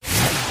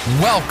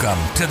Welcome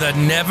to the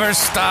Never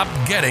Stop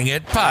Getting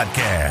It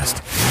podcast,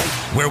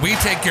 where we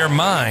take your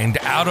mind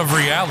out of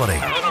reality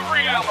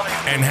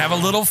and have a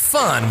little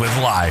fun with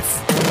life.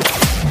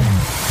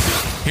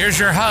 Here's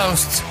your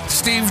hosts,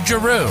 Steve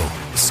Giroux,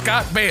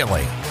 Scott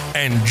Bailey,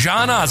 and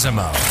John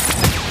Osimo. All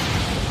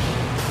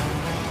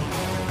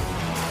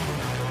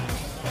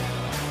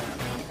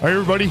right,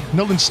 everybody,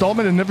 another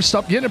installment of Never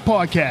Stop Getting It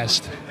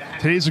podcast.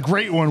 Today's a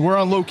great one. We're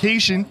on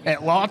location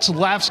at Lots of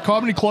Laughs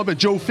Comedy Club at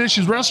Joe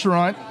Fish's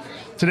restaurant.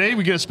 Today,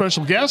 we get a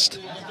special guest.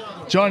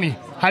 Johnny,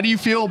 how do you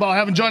feel about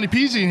having Johnny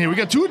Pizzi in here? We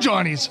got two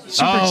Johnnies.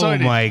 Super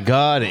excited. Oh, my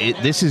God.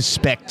 This is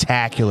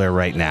spectacular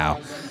right now.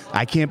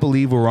 I can't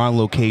believe we're on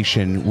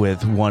location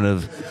with one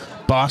of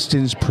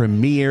Boston's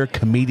premier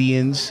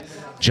comedians,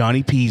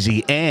 Johnny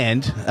Pizzi,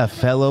 and a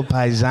fellow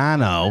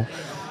paisano.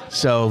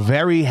 So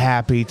very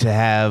happy to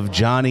have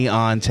Johnny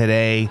on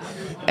today,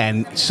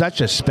 and such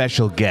a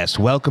special guest.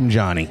 Welcome,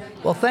 Johnny.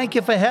 Well, thank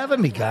you for having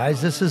me,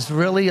 guys. This is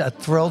really a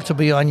thrill to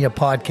be on your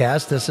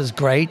podcast. This is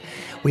great.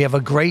 We have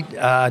a great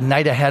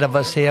night ahead of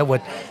us here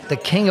with the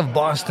king of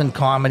Boston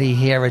comedy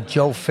here at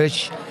Joe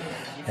Fish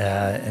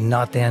in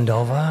North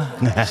Andover.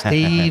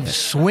 Steve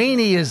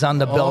Sweeney is on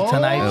the bill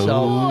tonight,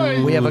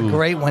 so we have a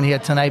great one here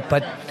tonight.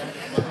 But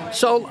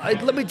so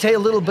let me tell you a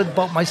little bit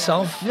about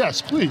myself.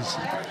 Yes, please.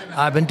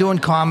 I've been doing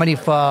comedy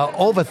for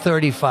over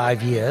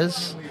 35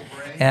 years,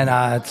 and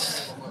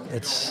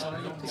it's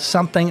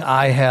something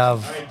I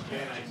have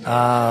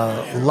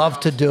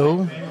loved to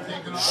do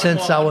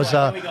since I was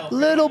a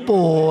little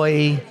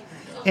boy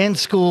in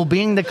school,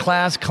 being the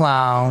class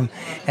clown.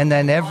 And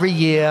then every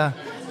year,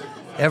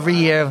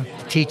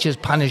 teachers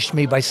punished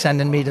me by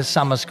sending me to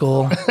summer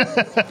school.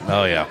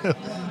 Oh, yeah.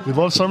 We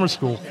love summer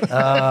school. Oh,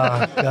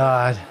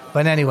 God.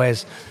 But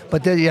anyways,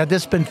 this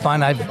has been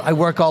fun. I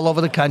work all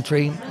over the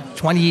country,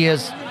 20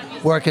 years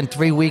working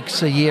 3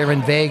 weeks a year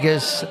in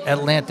Vegas,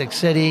 Atlantic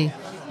City,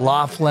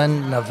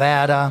 Laughlin,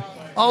 Nevada,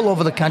 all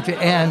over the country.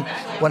 And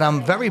what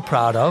I'm very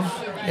proud of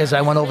is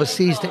I went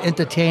overseas to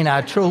entertain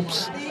our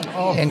troops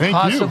in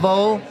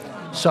Kosovo,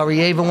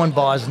 Sarajevo, and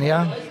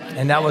Bosnia.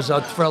 And that was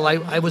a thrill.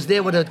 I was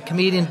there with a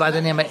comedian by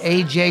the name of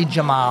A.J.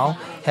 Jamal.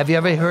 Have you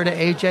ever heard of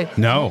A.J.?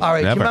 No, all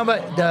right, never. Do you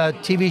remember the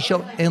TV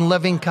show In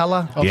Living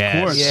Color? Of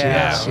course.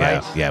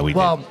 Yeah, we did.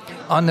 Well,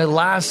 on the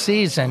last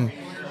season,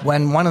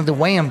 when one of the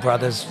Wayans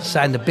brothers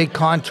signed a big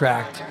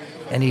contract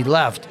and he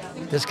left,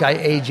 this guy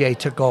A.J.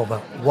 took over.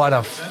 What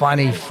a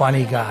funny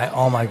guy.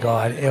 Oh, my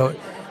God.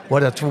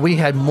 We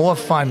had more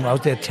fun. I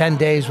was there 10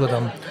 days with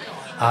him.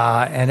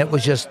 And it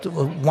was just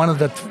one of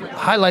the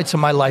highlights of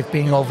my life,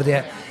 being over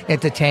there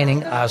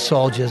entertaining our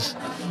soldiers.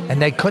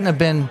 And they couldn't have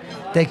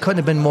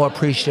been more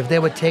appreciative. They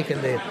were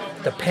taking the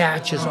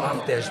patches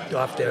off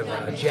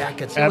their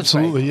jackets.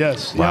 Absolutely,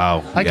 yes.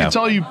 Wow. I can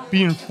tell you,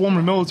 being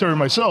former military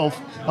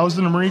myself, I was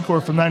in the Marine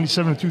Corps from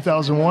 97 to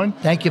 2001.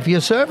 Thank you for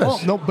your service.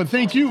 Oh, no, but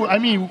thank you. I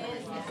mean,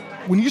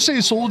 when you say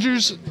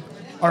soldiers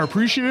are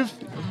appreciative,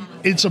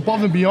 it's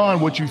above and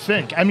beyond what you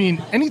think. I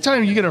mean,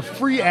 anytime you get a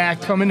free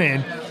act coming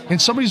in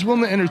and somebody's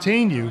willing to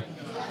entertain you,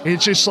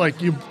 it's just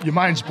like your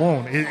mind's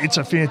blown. It's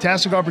a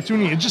fantastic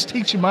opportunity. It just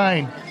takes your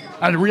mind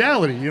out of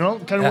reality,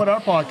 kind of what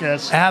our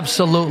podcast.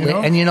 Absolutely.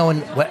 And,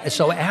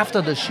 so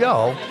after the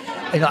show,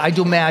 I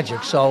do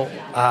magic. So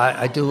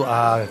I do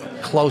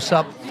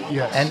close-up.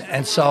 Yes.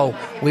 And so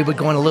we would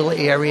go in a little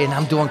area, and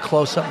I'm doing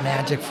close-up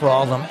magic for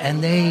all of them.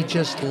 And they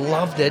just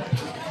loved it.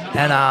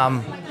 And,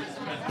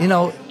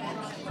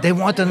 they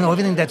want to know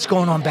everything that's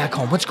going on back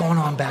home. What's going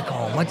on back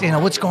home? What's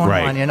going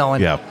on,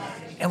 And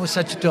it was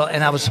such a thrill.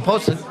 And I was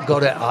supposed to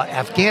go to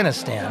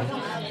Afghanistan.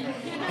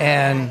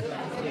 And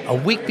a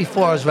week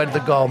before I was ready to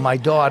go, my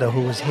daughter,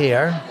 who was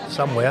here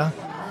somewhere,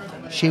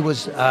 she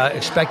was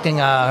expecting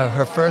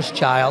her first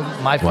child,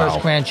 my first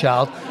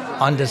grandchild,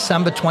 on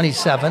December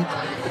 27th.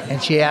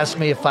 And she asked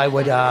me if I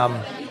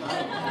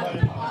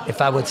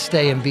would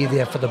stay and be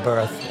there for the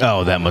birth.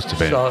 Oh, that must have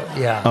been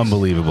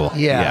unbelievable.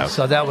 Yeah,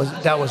 so that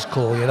was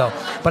cool,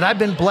 But I've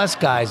been blessed,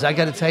 guys. I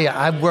got to tell you,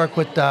 I've worked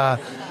with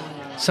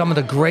some of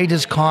the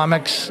greatest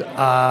comics in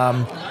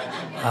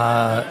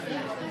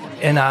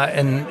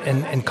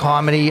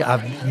comedy.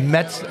 I've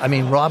met,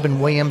 Robin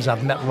Williams.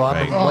 I've met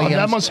Robin Williams. Oh,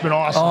 that must have been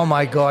awesome. Oh,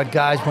 my God,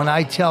 guys. When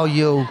I tell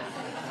you,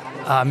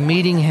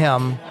 meeting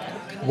him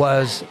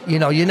was, you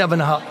never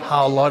know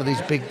how a lot of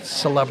these big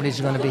celebrities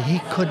are going to be. He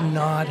could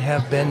not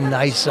have been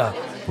nicer.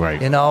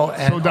 Right. And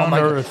so down to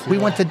earth. We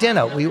went to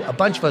dinner. A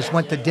bunch of us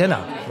went to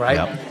dinner, right?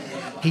 Yep.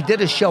 He did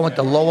a show at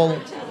the Lowell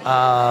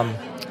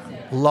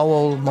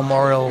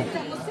Memorial,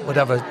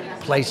 whatever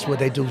place where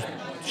they do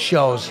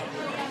shows.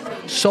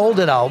 Sold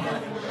it out,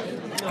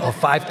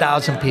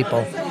 5,000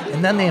 people.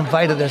 And then they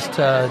invited us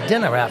to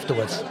dinner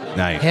afterwards.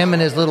 Nice. Him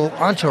and his little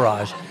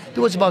entourage.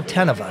 There was about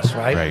 10 of us,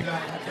 right? Right.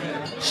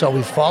 So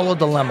we followed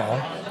the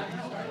limo.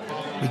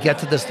 We get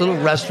to this little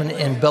restaurant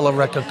in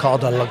Billerica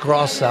called La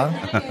Grossa.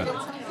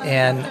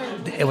 And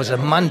it was a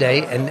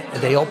Monday, and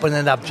they opened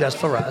it up just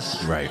for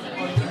us. Right.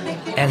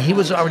 And he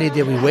was already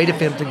there. We waited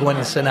for him to go in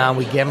and sit down.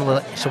 We gave him a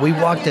little. So we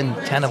walked in,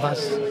 10 of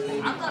us.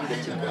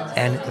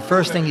 And the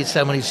first thing he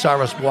said when he saw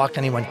us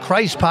walking, he went,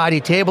 Christ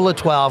party, table of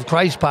 12,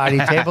 Christ party,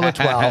 table of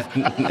 12.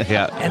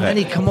 Yeah. And then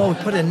he come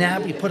over, put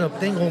a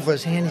thing over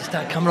his hand, he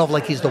started coming over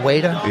like he's the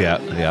waiter.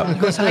 Yeah. He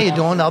goes, how you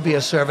doing? I'll be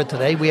a server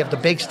today. We have the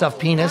baked stuffed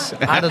penis,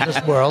 out of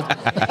this world.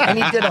 And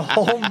he did a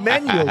whole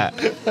menu.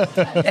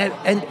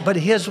 But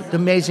here's the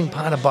amazing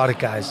part about it,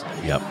 guys.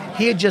 Yep.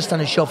 He had just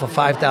done a show for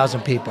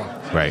 5,000 people.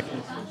 Right.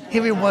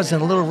 Here he was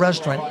in a little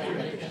restaurant.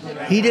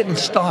 He didn't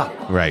stop.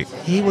 Right.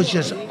 He was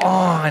just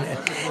on.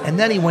 And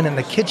then he went in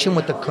the kitchen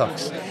with the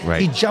cooks.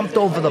 Right. He jumped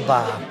over the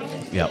bar.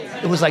 Yep.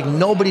 It was like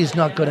nobody's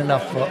not good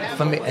enough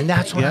for me. And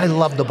that's what I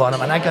loved about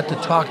him. And I got to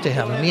talk to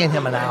him, me and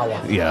him an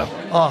hour. Yeah.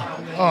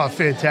 Oh,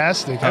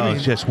 fantastic. I mean,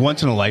 it's just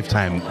once in a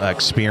lifetime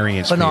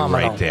experience for you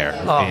Phenomenal. right there.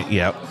 Oh.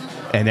 Yep.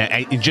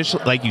 And just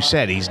like you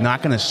said, he's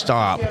not going to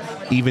stop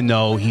even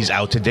though he's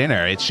out to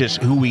dinner. It's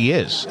just who he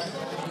is.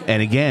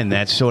 And again,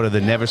 that's sort of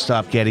the never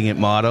stop getting it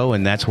motto,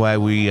 and that's why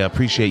we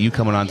appreciate you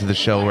coming onto the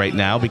show right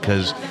now,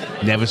 because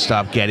never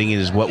stop getting it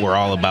is what we're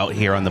all about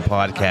here on the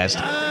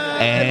podcast.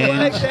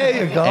 And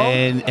there you go.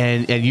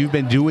 And you've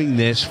been doing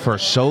this for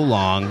so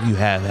long. You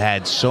have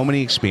had so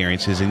many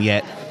experiences, and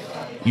yet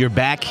you're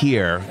back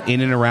here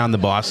in and around the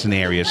Boston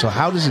area. So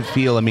how does it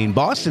feel? I mean,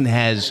 Boston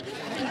has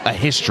a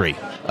history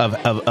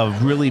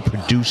of really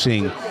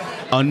producing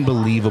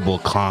unbelievable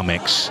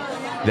comics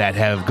that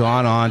have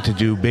gone on to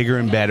do bigger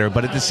and better,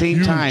 but at the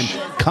same time,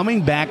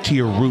 coming back to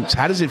your roots,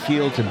 how does it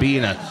feel to be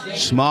in a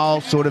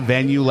small sort of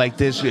venue like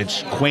this?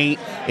 It's quaint,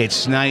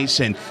 it's nice,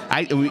 and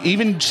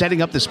even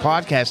setting up this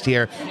podcast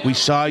here, we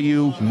saw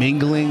you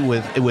mingling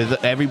with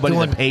everybody,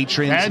 the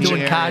patrons, and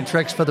doing card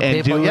tricks for the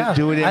people.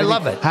 Doing I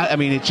love it. I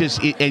mean, it's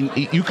just, and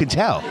you can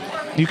tell.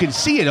 You can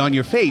see it on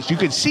your face. You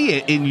can see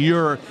it in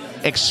your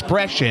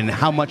expression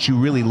how much you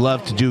really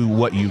love to do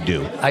what you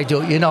do. I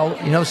do. You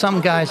know, some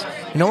guys,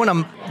 what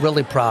I'm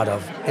really proud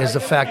of is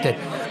the fact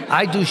that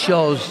I do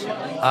shows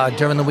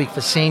during the week for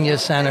senior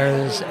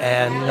centers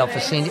and, for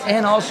senior,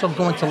 and also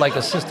going to like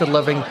assisted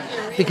living,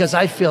 because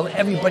I feel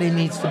everybody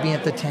needs to be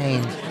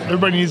entertained.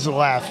 Everybody needs a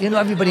laugh.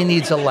 Everybody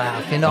needs a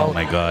laugh, Oh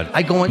my God.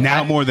 I go in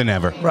now more than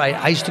ever. Right.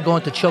 I used to go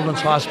into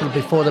Children's Hospital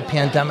before the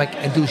pandemic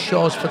and do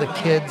shows for the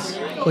kids,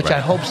 which I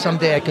hope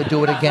someday I could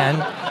do it again.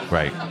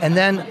 Right. And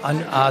then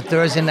on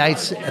Thursday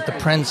nights at the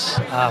Prince,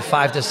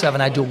 5 to 7,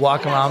 I do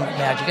walk around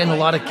magic. And a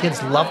lot of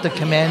kids love to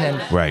come in.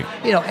 And,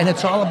 and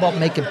it's all about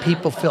making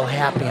people feel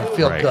happy and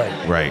feel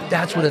good. Right.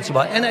 That's what it's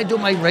about. And I do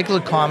my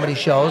regular comedy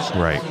shows.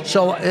 Right.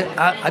 So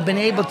I've been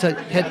able to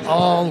hit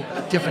all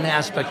different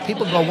aspects.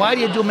 People go, why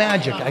do you do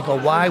magic? I go,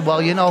 why?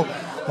 Well,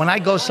 when I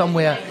go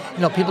somewhere,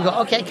 people go,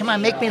 okay, come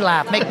on, make me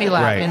laugh.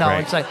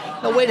 It's like,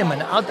 no, wait a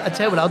minute. I'll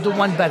tell you what, I'll do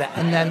one better.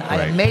 And then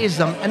I amaze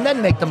them and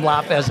then make them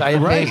laugh as I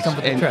amaze them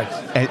with the tricks.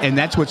 And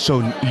that's what's so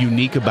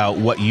unique about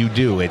what you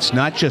do. It's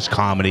not just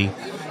comedy.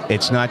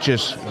 It's not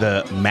just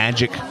the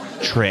magic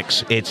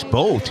tricks. It's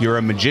both. You're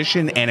a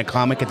magician and a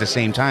comic at the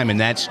same time, and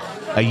that's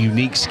a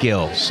unique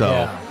skill.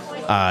 So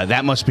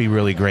that must be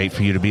really great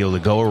for you to be able to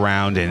go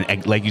around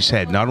and, like you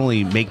said, not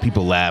only make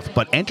people laugh,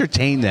 but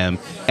entertain them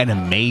and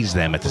amaze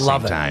them at the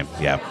same time.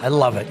 Yeah, I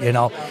love it,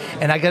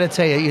 And I got to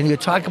tell you, you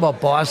talk about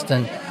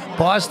Boston.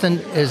 Boston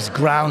is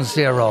ground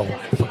zero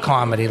for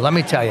comedy, let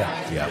me tell you.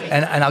 Yeah.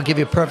 And I'll give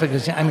you a perfect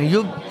example. I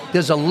mean,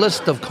 there's a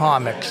list of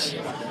comics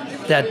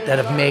that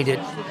have made it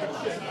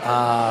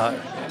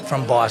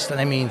from Boston.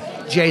 I mean,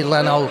 Jay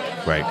Leno,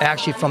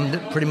 actually from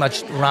pretty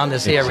much around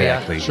this area.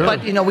 Sure.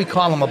 But, we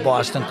call him a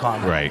Boston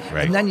comic. Right.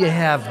 And then you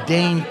have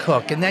Dane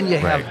Cook, and then you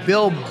have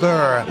Bill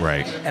Burr.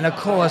 Right. And, of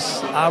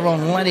course, our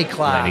own Lenny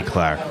Clarke.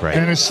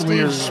 Dennis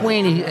Leary. Steve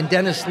Sweeney and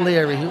Dennis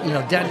Leary.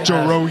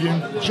 Joe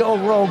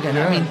Rogan.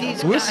 Yeah. I mean,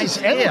 these guys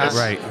here.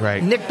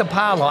 Right. Nick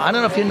DiPaolo. I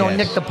don't know if you know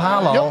Nick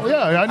DiPaolo.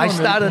 Yeah, I know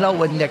started out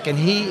with Nick, and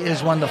he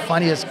is one of the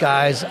funniest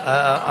guys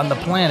on the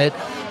planet.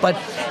 But,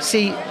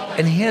 see,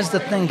 and here's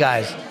the thing,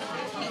 guys.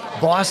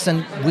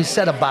 Boston, we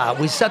set the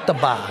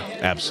bar.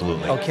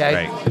 Absolutely.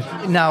 Okay?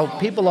 Right. Now,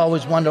 people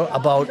always wonder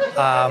about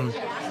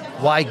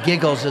why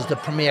Giggles is the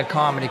premier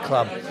comedy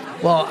club.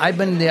 Well, I've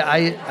been there.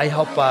 I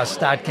helped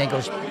start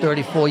Giggles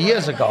 34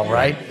 years ago,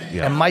 right?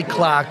 Yeah. And Mike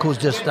Clarke, who's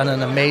just done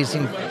an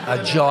amazing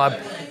job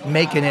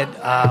making it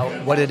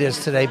what it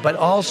is today. But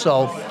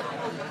also,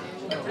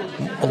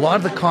 a lot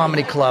of the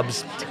comedy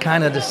clubs,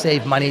 to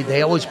save money,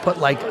 they always put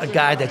like a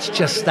guy that's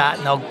just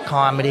starting out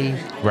comedy.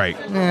 Right.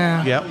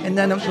 Yeah. Yep. And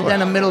then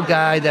a middle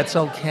guy that's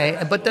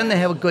okay. But then they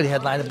have a good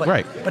headliner.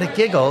 But at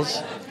Giggles,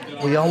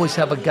 we always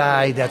have a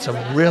guy that's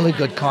a really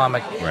good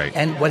comic. Right.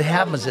 And what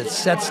happens, it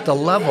sets the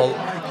level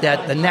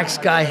that the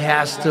next guy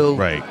has to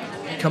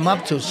come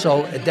up to.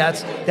 So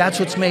that's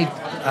what's made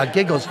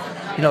Giggles.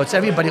 It's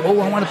everybody. Oh,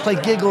 I want to play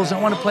Giggles.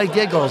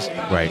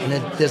 Right. And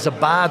there's a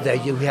bar there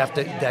you have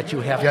to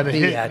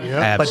be at. Yeah.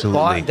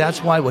 Absolutely. But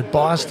that's why with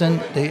Boston,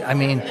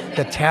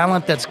 the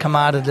talent that's come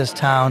out of this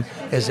town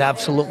is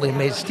absolutely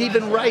amazing.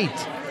 Stephen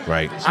Wright.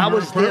 Right. I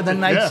was there the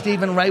night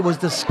Stephen Wright was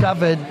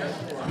discovered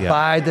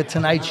by the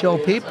Tonight Show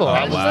people.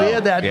 I was there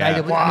that night.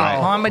 It was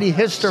comedy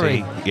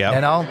history. See? Yep.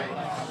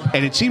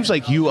 And it seems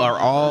like you are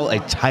all a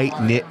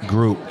tight-knit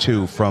group,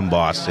 too, from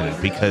Boston,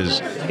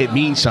 because it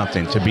means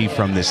something to be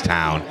from this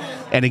town.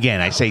 And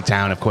again, I say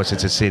town, of course,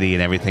 it's a city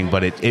and everything,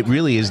 but it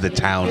really is the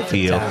town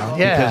feel.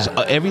 Yeah. Because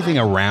everything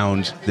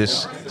around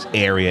this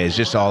area is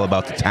just all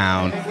about the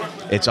town.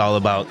 It's all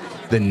about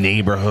the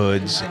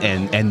neighborhoods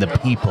and the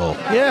people.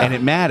 Yeah. And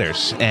it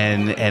matters.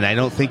 And I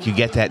don't think you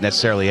get that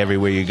necessarily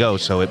everywhere you go.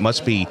 So it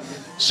must be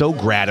so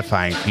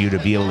gratifying for you to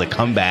be able to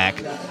come back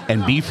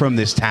and be from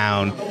this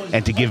town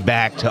and to give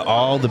back to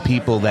all the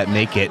people that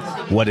make it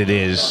what it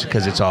is,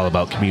 because it's all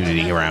about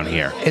community around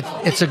here.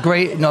 It's a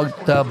great,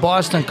 the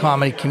Boston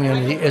comedy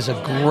community is a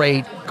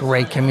great,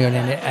 great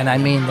community, and I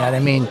mean that. I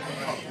mean,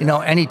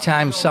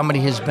 anytime somebody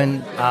has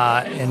been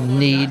in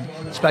need,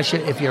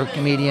 especially if you're a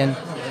comedian,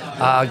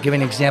 give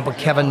an example,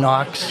 Kevin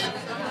Knox.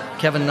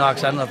 Kevin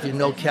Knox, I don't know if you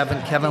know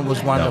Kevin. Kevin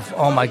was one of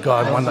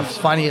the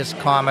funniest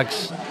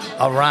comics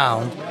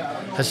around,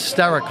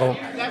 hysterical,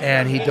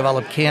 and he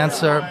developed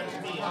cancer.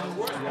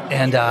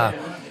 And,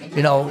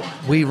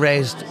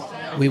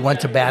 we went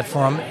to bat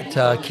for him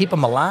to keep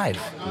him alive,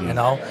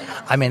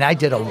 I mean, I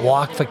did a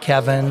walk for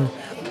Kevin,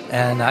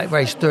 and I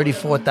raised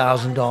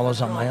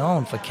 $34,000 on my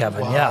own for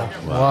Kevin, yeah.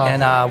 Wow.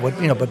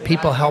 And, but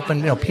people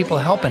helping,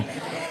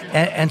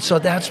 And so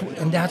that's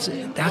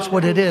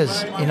what it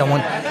is,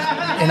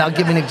 and I'll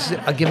give an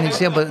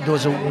example. There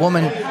was a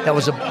woman that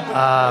was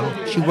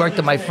she worked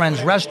at my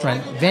friend's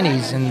restaurant,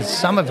 Vinny's in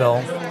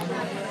Somerville,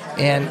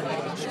 and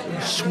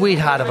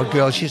sweetheart of a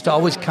girl. She used to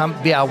always come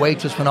be our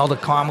waitress when all the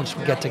comics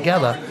would get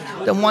together.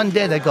 Then one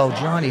day they go,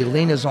 Johnny,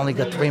 Lena's only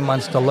got 3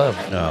 months to live.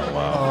 Oh,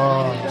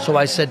 wow. So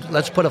I said,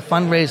 let's put a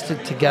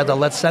fundraiser together.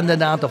 Let's send her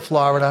down to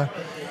Florida.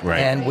 Right.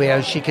 And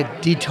where she could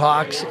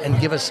detox and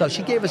give herself.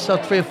 She gave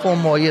herself 3 or 4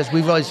 more years.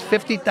 We raised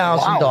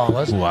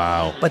 $50,000.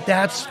 Wow. But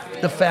that's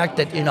the fact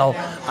that,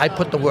 I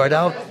put the word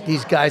out.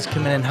 These guys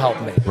come in and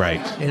help me.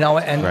 Right. And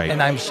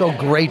I'm so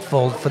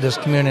grateful for this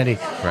community.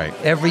 Right.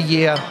 Every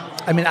year,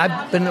 I mean,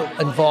 I've been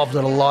involved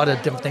in a lot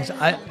of different things.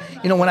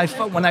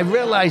 When I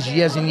realized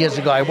years and years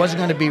ago I wasn't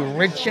going to be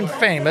rich and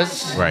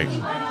famous. Right.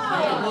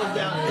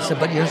 I said,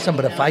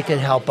 but if I could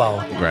help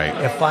out. Right.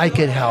 If I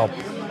could help.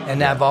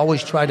 And I've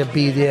always tried to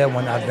be there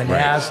when I've been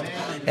asked,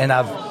 and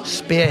I've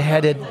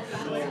spearheaded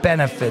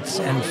benefits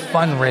and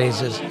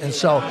fundraisers, and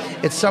so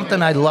it's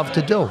something I love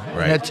to do.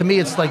 Right. To me,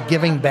 it's like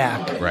giving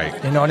back. Right.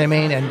 You know what I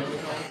mean? And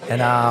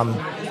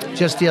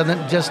just 2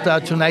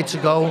 nights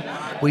ago,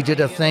 we did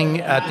a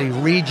thing at the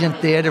Regent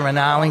Theater in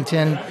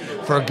Arlington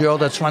for a girl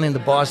that's running the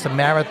Boston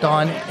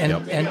Marathon,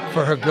 and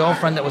for her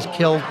girlfriend that was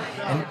killed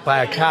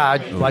by a car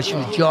while she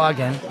was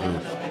jogging.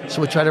 So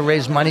we try to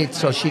raise money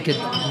so she could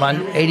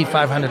run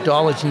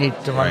 $8,500 you need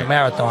to run the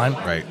marathon.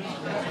 Right.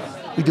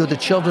 We do the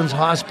Children's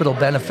Hospital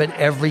benefit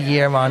every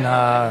year on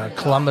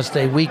Columbus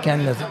Day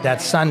weekend, that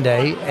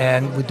Sunday,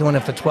 and we're doing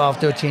it for 12,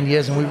 13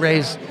 years, and we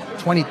raised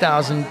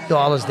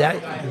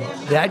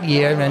 $20,000 that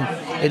year, and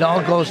it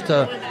all goes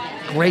to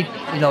great,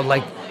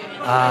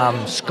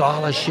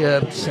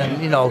 scholarships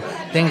and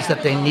things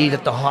that they need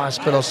at the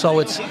hospital. So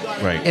it's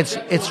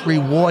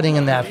rewarding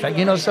in that fact.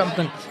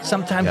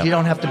 Sometimes you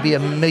don't have to be a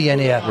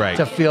millionaire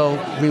to feel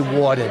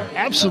rewarded.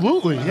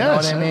 Absolutely, yes. You know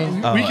what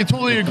I mean? We can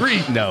totally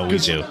agree. No, we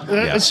do.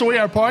 That's the way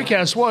our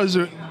podcast was.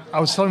 I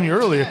was telling you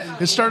earlier,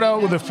 it started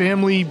out with a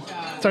family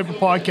type of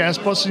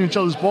podcast, busting each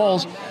other's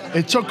balls.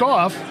 It took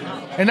off.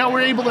 And now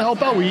we're able to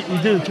help out. We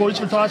did a Toys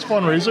for Tots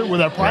fundraiser with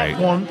our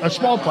platform, a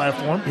small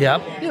platform.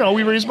 Yep.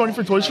 We raised money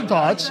for Toys for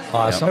Tots.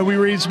 Awesome. And we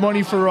raised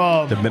money for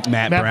the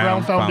Matt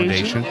Brown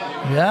Foundation.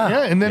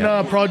 Yeah. And then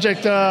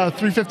Project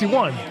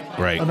 351,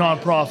 right, a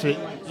nonprofit.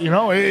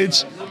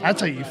 I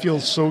tell you feel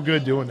so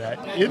good doing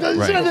that.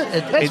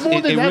 That's more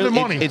than having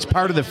money. It's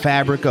part of the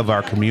fabric of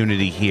our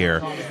community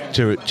here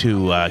to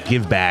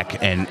give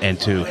back and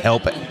to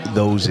help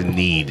those in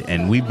need.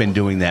 And we've been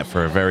doing that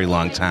for a very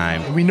long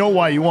time. And we know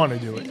why you want to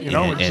do it.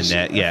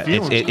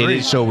 It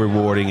is so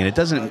rewarding. And it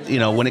doesn't,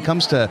 when it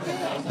comes to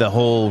the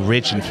whole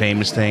rich and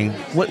famous thing,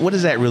 what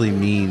does that really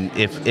mean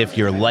if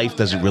your life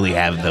doesn't really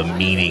have the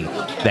meaning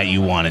that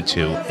you want it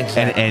to?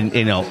 Exactly. And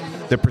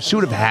the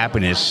pursuit of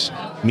happiness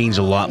means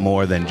a lot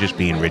more than just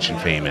being rich and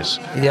famous.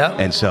 Yeah.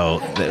 And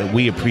so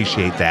we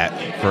appreciate that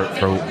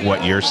for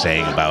what you're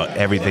saying about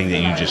everything that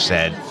you just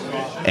said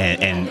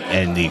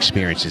and the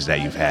experiences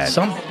that you've had.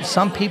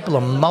 Some people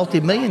are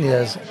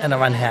multimillionaires and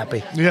are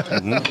unhappy. Yeah.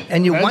 Mm-hmm.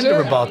 And you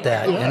wonder about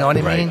that. Yeah. You know what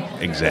I mean?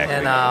 Exactly.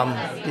 And,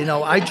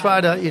 I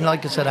try to,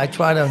 like I said, I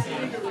try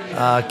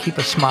to keep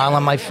a smile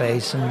on my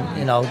face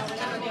and,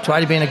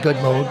 try to be in a good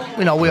mood.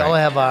 We all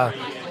have our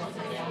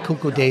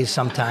cuckoo days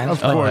sometimes.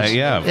 Of course.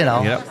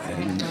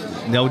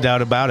 No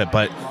doubt about it.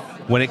 But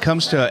when it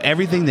comes to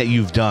everything that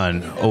you've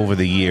done over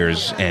the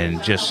years,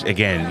 and just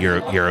again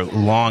your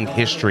long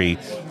history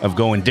of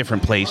going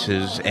different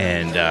places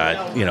and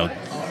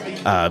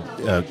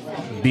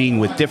being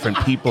with different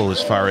people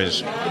as far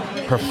as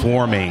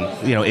performing,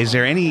 is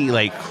there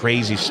any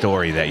crazy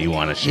story that you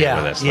want to share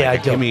with us? I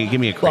do. Give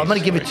me a crazy Well, I'm going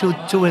to give story.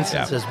 you two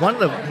instances.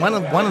 Yeah.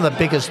 One of the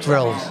biggest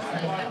thrills.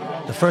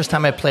 The first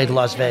time I played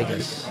Las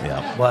Vegas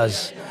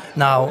was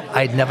Now,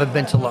 I'd never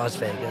been to Las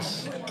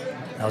Vegas.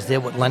 I was there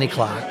with Lenny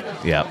Clarke.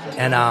 Yeah.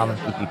 And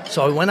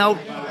so I went out.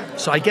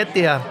 So I get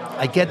there.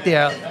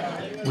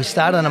 We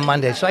start on a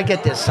Monday. So I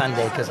get there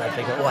Sunday because I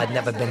figured, I'd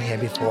never been here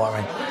before.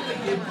 And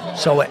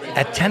so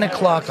at 10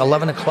 o'clock,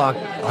 11 o'clock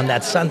on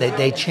that Sunday,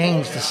 they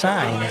changed the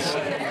signs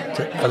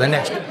for the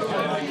next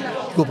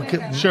group of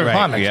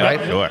comics, yeah,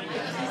 right? Sure.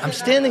 I'm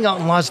standing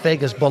out in Las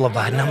Vegas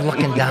Boulevard, and I'm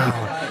looking down,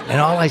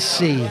 and all I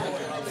see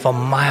for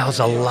miles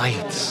of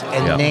lights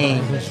and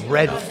names,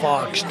 Red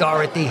Fox,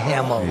 Dorothy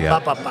Hamill,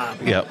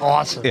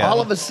 Awesome. Yeah. All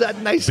of a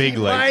sudden, I see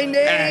my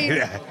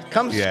name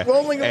come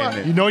scrolling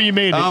around. You know you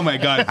made it. Oh, my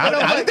God.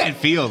 How did that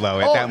feel, though,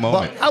 at that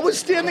moment? Well, I was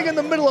standing in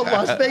the middle of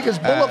Las Vegas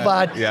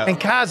Boulevard, and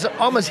cars are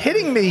almost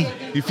hitting me.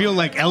 You feel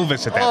like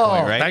Elvis at that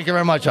point, right? Thank you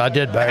very much. I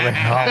did, baby.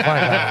 I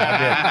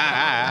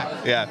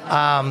did.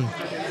 Yeah.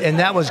 And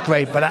that was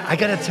great. But I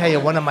got to tell you,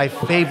 one of my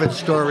favorite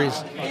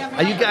stories.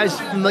 Are you guys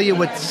familiar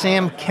with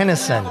Sam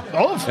Kinison?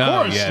 Oh, of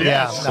course.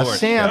 Yes. Now,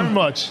 Sam. Very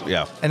much.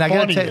 Yeah. And I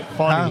got to tell you,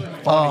 funny.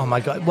 Oh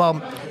my God.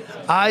 Well,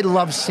 I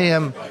love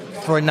Sam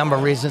for a number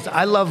of reasons.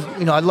 I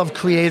love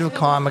creative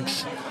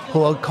comics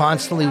who are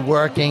constantly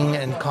working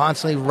and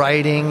constantly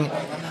writing,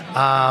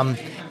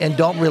 and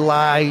don't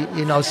rely.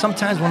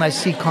 Sometimes when I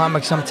see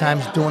comics,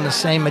 sometimes doing the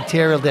same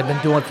material they've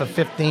been doing for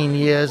 15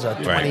 years or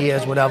 20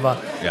 years, whatever.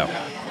 Yeah.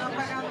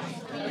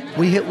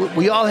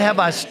 We all have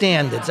our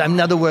standards. In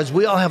other words,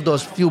 we all have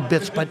those few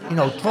bits, but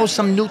throw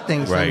some new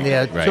things in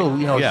there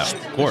too.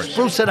 Of course.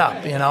 Spruce it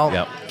up.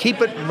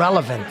 Keep it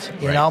relevant.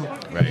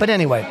 Right. But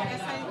anyway,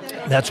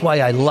 that's why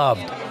I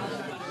loved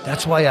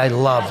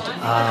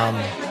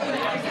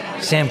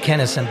Sam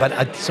Kinison.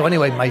 But so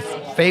anyway, my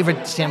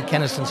favorite Sam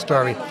Kinison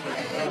story.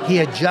 He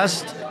had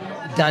just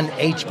done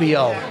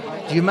HBO.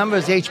 Do you remember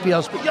his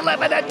HBO? You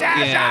live in a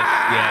desert.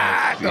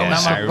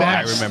 Yes.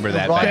 I remember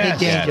that. Rodney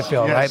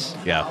Dangerfield, yes.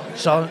 right? Yeah.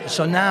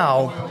 So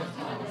now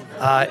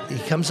he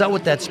comes out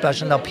with that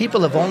special. Now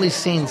people have only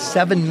seen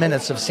 7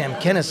 minutes of Sam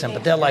Kinison,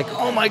 but they're like,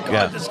 "Oh my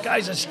God, this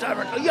guy's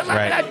hysterical! You live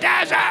in a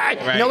desert.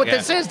 Right. You know what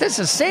this is? This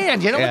is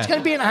sand. You know what's going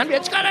to be in 100?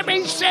 It's going to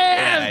be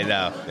sand.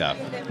 Yeah, I know. Yeah.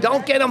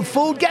 Don't get him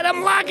food, get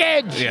him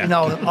luggage. Yeah.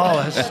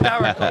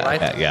 Hysterical,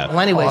 right? Yeah.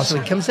 Well, anyway, so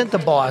he comes into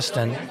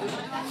Boston,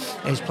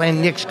 and he's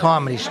playing Nick's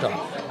Comedy Store.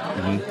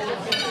 Mm-hmm.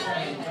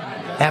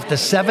 After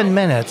 7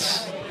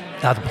 minutes,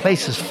 now the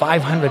place is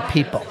 500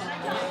 people.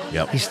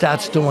 Yep. He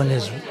starts doing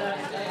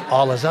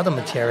all his other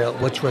material,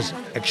 which was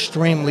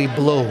extremely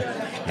blue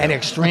and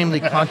extremely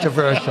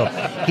controversial.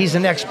 He's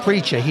an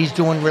ex-preacher. He's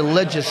doing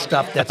religious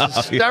stuff that's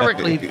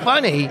hysterically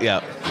funny.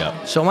 Yeah.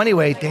 So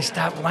anyway, they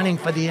start running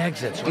for the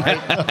exits. Right?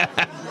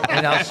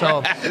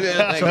 So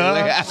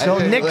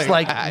Nick's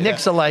like,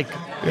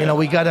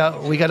 we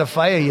gotta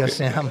fire you,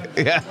 Sam.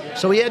 Yeah.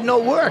 So he had no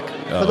work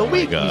for the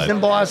week. He's in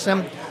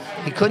Boston.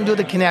 He couldn't do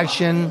the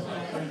connection.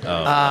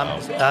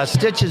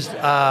 Stitches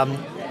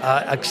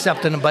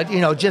accepted him, but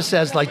just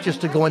says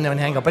just to go in there and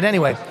hang up. But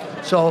anyway,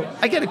 so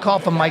I get a call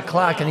from Mike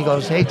Clarke, and he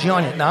goes, "Hey,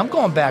 Johnny, now I'm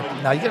going back.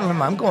 Now you got to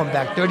remember, I'm going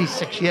back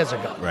 36 years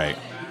ago." Right.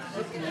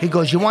 He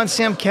goes, "You want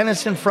Sam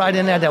Kinison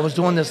Friday night?" That was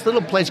doing this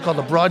little place called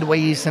the Broadway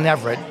East in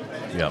Everett.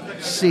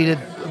 Yep. Seated,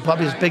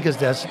 probably as big as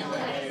this.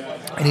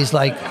 And he's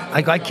like,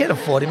 I can't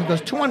afford him. He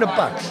goes, $200.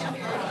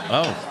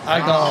 Oh. I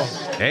go,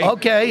 hey,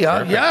 okay,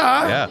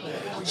 yeah.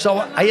 So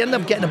I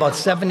ended up getting about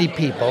 70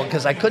 people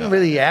because I couldn't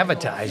really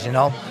advertise,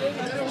 So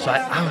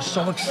I was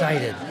so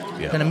excited.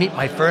 Going to meet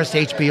my first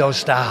HBO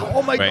star.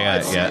 Oh my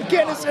God, Sam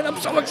Kinison, I'm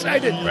so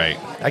excited. Right.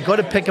 I go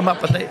to pick him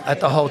up at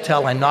the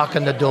hotel. I knock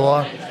on the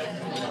door.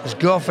 His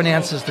girlfriend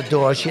answers the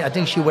door. I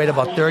think she weighed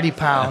about 30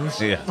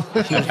 pounds. Yeah.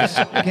 She was the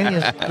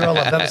skinniest girl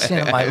I've ever seen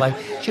in my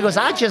life. She goes,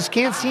 "I just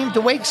can't seem to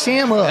wake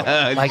Sam up."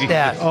 Like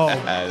that.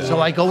 So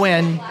I go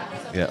in,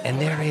 and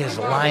there he is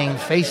lying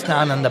face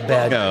down on the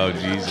bed. Oh,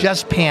 Jesus.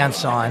 Just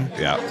pants on.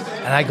 Yeah.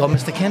 And I go,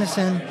 "Mr.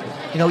 Kinison,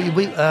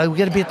 we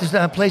got to be at this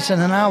place in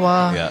an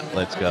hour." Yeah,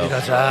 let's go. He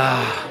goes,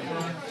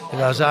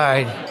 "All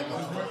right."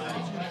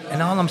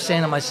 And all I'm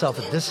saying to myself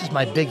is, this is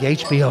my big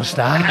HBO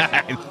star.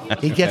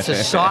 He gets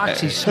his socks.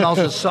 He smells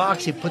his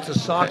socks. He puts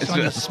his socks on.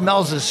 He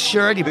smells his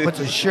shirt. He puts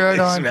his shirt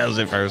on. He smells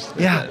it first.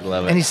 Yeah.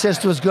 Love it. And he says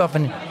to his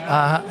girlfriend,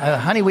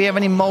 honey, we have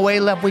any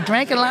Moët left? We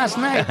drank it last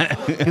night.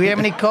 Do we have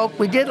any Coke?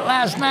 We did it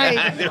last night.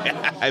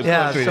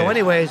 So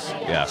anyways,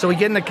 so we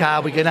get in the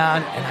car. We get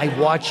on, and I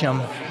watch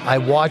him.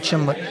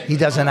 He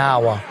does an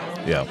hour.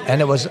 Yeah. And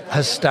it was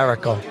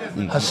hysterical.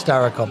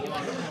 Hysterical.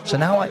 So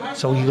now,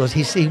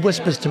 he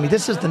whispers to me,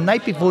 this is the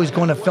night before he's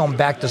going to film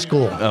Back to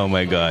School. Oh,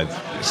 my God.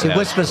 He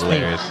whispers to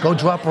me, go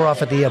drop her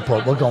off at the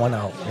airport. We're going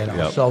out.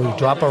 Yep. So we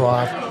drop her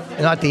off,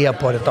 not at the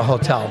airport, at the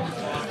hotel.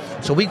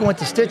 So we go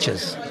into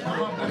Stitches.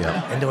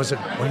 Yeah. And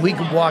when we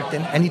walked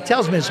in, and he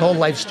tells me his whole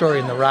life story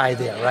in the ride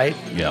there, right?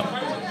 Yeah.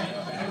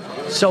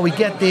 So we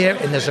get there,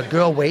 and there's a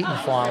girl waiting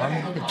for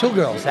him. 2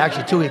 girls,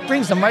 actually 2. He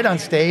brings them right on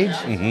stage,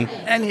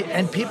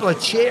 and people are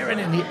cheering,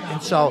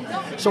 and so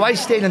I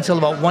stayed until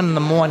about 1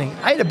 a.m.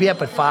 I had to be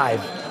up at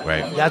 5.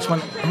 Right. That's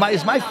when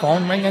is my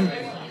phone ringing?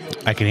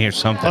 I can hear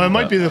something. It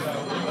might be the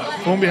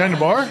phone behind the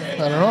bar. I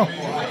don't know.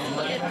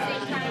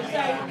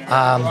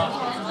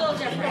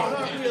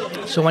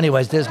 So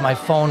anyways, there's my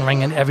phone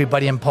ringing,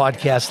 everybody in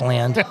podcast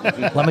land.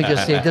 Let me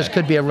just see. This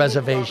could be a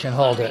reservation.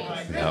 Hold it.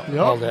 Yep.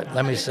 Hold it.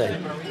 Let me see.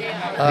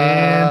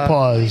 And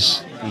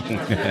pause.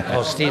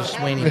 Oh, Steve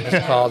Sweeney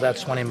just called.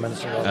 That's 20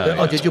 minutes ago.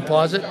 Oh, did you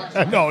pause it?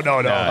 No.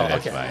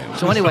 That's Okay. fine.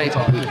 So anyway,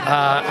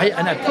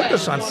 I put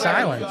this on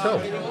silent too.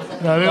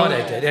 No, they Thought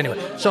don't- I did. Anyway,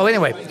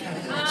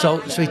 so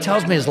he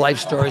tells me his life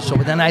story. So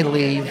then I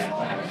leave.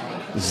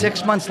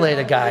 6 months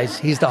later, guys,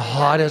 he's the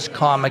hottest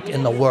comic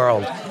in the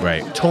world.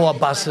 Right. Tour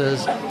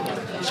buses.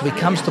 So he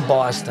comes to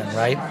Boston,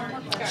 right?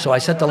 So I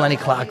said to Lenny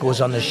Clarke, who was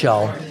on the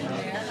show,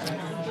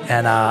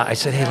 and I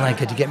said, hey, Lenny,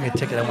 could you get me a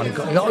ticket? I want to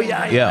go. Oh,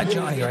 yeah,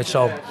 Johnny. Right.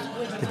 So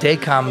the day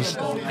comes,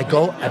 I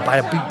buy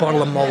a big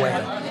bottle of Moet.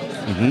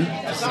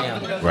 To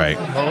Sam. Right.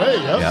 Oh,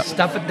 hey, yep. Yep.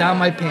 Stuff it down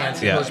my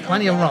pants. Yeah. There's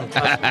plenty of room.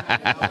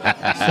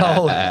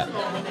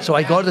 So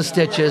I go to the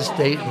Stitches.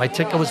 My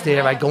ticket was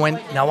there. I go in.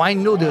 Now I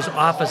knew there's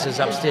offices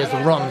upstairs,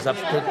 the rooms,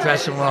 upstairs,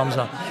 dressing rooms.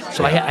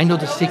 So I knew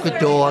the secret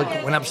door.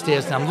 Went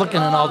upstairs, and I'm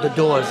looking at all the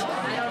doors.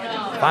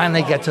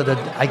 Finally, I get to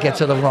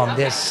the room.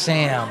 There's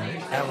Sam,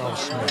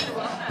 Aerosmith,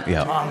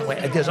 Yeah. Tom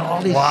Waits. There's all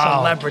these Wow.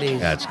 celebrities.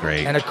 That's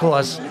great. And of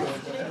course,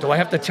 do I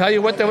have to tell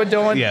you what they were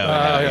doing?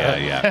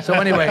 Yeah. So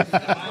anyway.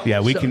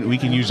 Yeah, we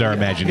can use our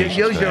imagination.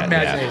 Use for your that.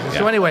 imagination. Yeah.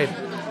 So anyway,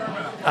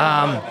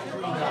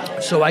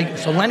 so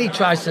Lenny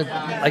tries to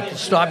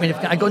stop me.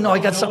 I go, no, I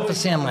got something for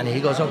Sam, Lenny. He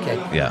goes, okay.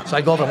 Yeah. So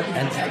I go over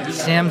and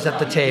Sam's at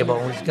the table.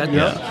 He's got,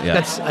 Yeah.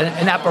 got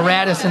an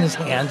apparatus in his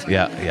hand.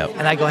 Yeah.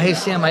 And I go, hey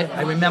Sam,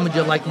 I remembered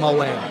you like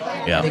Moet.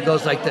 Yeah. And he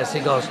goes like this. He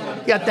goes,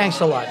 yeah, thanks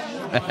a lot.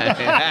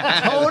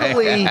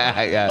 Totally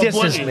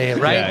disses me,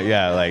 right?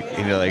 Yeah. Like.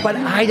 But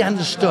I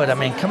understood. I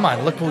mean, come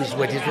on, look who he's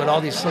with. He's with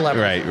all these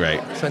celebrities.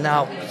 Right. So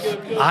now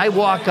I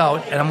walk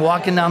out and I'm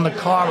walking down the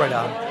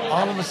corridor.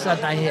 All of a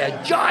sudden I hear,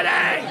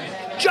 Johnny!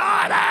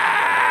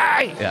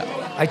 Yeah.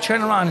 I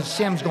turn around and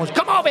Sam's going,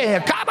 come over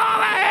here!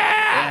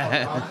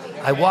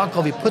 I walk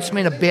over, he puts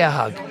me in a bear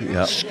hug,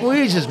 Yeah.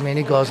 squeezes me, and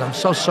he goes, I'm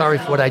so sorry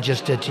for what I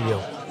just did to you.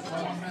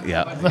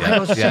 Yeah.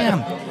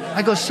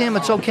 I go, Sam,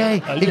 it's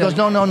okay. He goes,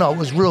 no, it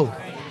was rude.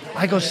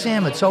 I go,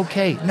 Sam, it's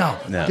okay. No,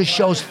 this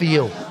show's for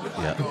you.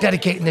 Yeah. I'm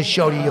dedicating this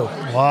show to you.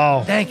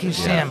 Wow. Thank you,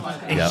 Sam.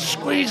 And Yeah. he's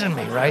squeezing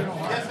me, right?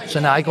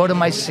 So now I go to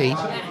my seat.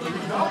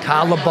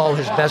 Carl LeBeau,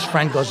 his best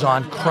friend, goes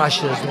on,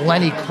 crushes.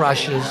 Lenny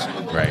crushes.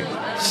 Right.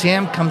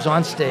 Sam comes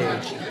on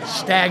stage,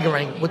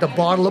 staggering with a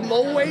bottle of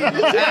Moet in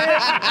his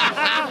hand.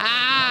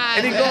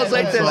 And he goes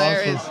like this.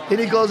 Awesome. And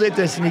he goes like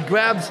this, and he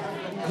grabs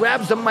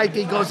the mic.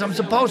 He goes, I'm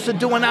supposed to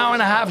do an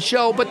hour-and-a-half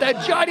show, but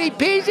that Johnny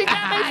Pizzi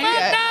got me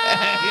fucked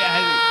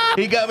up.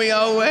 He got me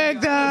all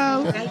wagged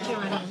out.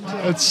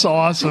 That's so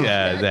awesome.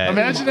 Yeah,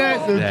 Imagine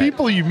that, the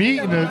people you meet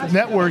and the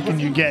networking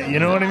you get, you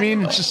know what I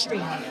mean? It's just,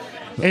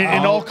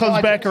 it all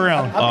comes back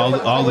around.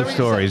 All the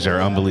stories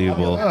are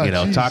unbelievable. Oh,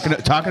 geez.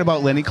 Talking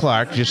about Lenny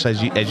Clarke, just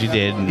as you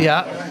did. And,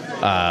 Yeah.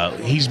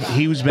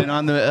 he's been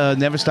on the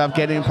Never Stop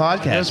Getting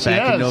podcast Yes, back he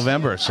has. in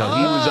November, so he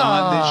was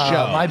on this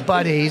show. My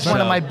buddy. He's one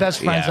of my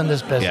best friends in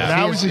this business. Yeah.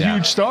 Now he's a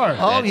huge star.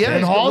 Oh, yeah. In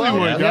he's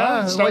Hollywood, good.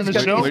 yeah. Starting He's the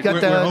got- show. he's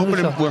got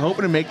We're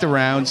hoping to make the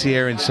rounds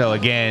here, and so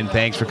again,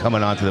 thanks for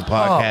coming on to the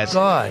podcast.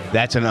 God.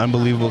 That's an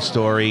unbelievable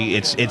story.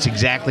 It's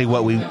exactly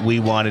what we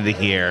wanted to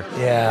hear.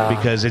 Yeah.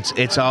 Because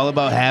it's all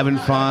about having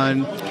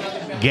fun,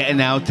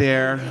 getting out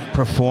there,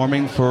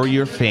 performing for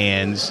your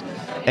fans,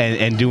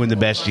 and doing the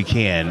best you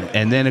can.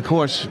 And then of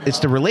course it's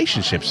the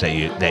relationships that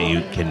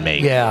you can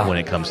make when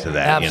it comes to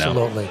that.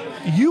 Absolutely.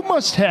 You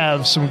must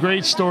have some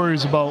great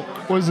stories about,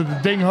 was it the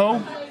Ding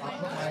Ho?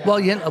 Well,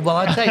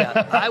 I'll tell you,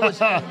 I was.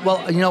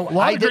 Well, A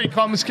lot of great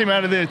comments came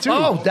out of there too.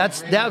 Oh,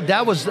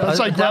 that was. That's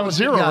like ground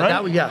zero,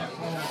 right? Yeah.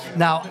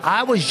 Now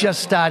I was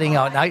just starting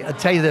out, and I'll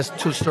tell you this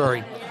true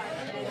story.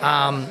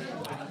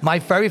 My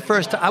very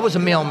first, I was a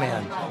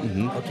mailman.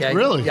 Okay.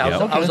 Really? Yeah.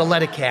 I was a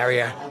letter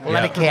carrier.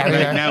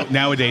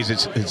 Nowadays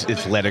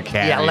it's letter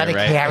carrier. Yeah, letter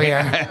right?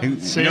 carrier. You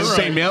don't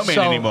say mailman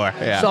anymore.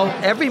 Yeah. So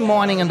every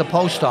morning in the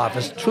post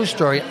office, true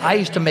story, I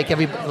used to make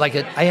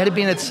I had to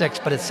be in at 6,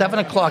 but at 7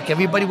 o'clock,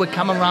 everybody would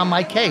come around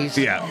my case.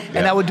 Yeah.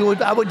 And I would do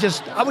it. I would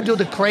do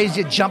the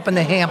crazy jump in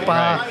the hamper.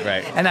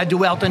 Right. And I'd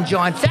do Elton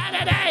John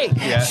Saturday night.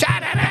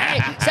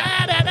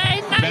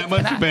 That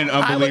must have been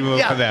unbelievable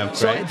for them.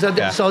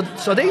 Right? So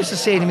they used to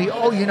say to me,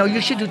 "Oh,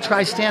 you should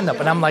try stand up,"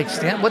 and I'm like,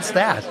 "What's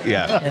that?"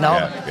 Yeah.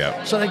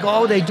 Yeah. So they go,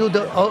 "Oh, they do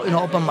the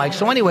open mic."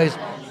 So, anyways,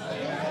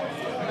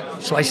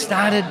 so I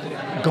started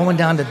going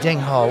down to Ding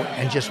Ho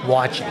and just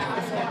watching.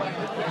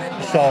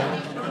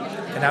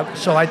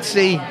 So I'd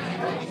see.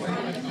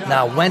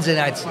 Now Wednesday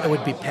nights it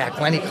would be packed.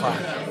 Lenny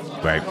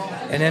Clarke. Right.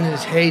 And in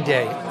his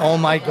heyday, oh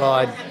my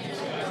God,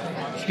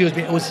 excuse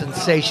me, it was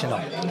sensational.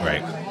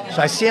 Right.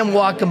 So I see him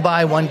walking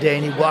by one day,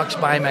 and he walks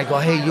by me. I go,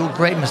 "Hey, you're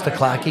great, Mr.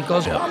 Clarke." He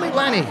goes, "Call me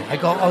Lenny." I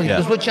go, "Oh," he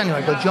goes, "Which Johnny?"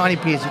 I go, "Johnny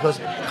Pizzi." He goes,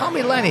 "Call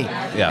me Lenny."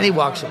 Yeah. And he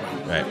walks away.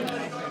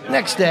 Right.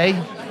 Next day,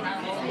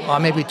 or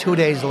maybe 2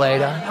 days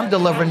later, I'm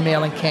delivering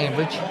mail in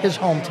Cambridge, his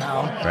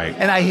hometown. Right.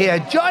 And I hear,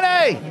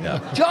 "Johnny! Yeah.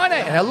 Johnny!"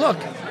 And I look,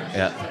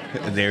 Yeah.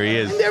 And there he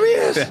is. and there he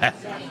is.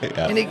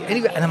 Yeah.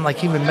 And I'm like,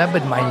 he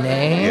remembered my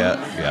name.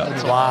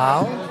 Yeah.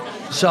 Wow.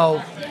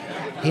 So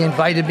he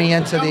invited me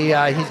into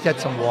the. He's got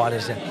some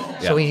waters in.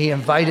 So he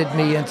invited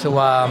me into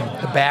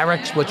the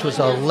Barracks, which was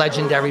a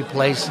legendary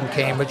place in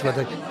Cambridge where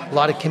a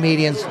lot of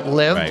comedians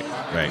lived.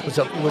 Right.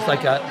 It was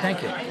like a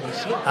thank you.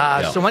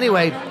 So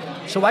anyway,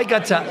 so I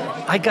got to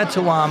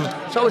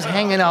so I was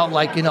hanging out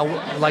like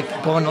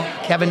going to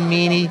Kevin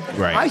Meaney.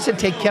 Right. I used to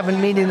take Kevin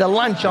Meaney to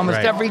lunch almost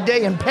every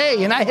day and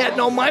pay, and I had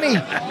no money.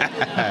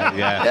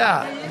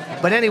 Yeah.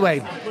 But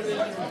anyway,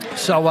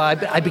 so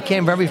I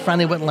became very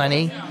friendly with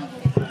Lenny,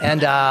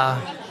 and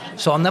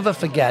so I'll never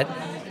forget.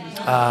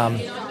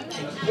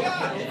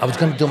 I was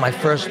going to do my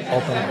first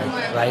open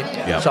mic, right?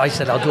 Yep. So I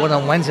said, I'll do it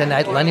on Wednesday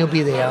night. Lenny will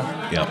be there.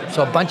 Yep.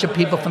 So a bunch of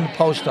people from the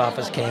post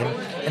office came,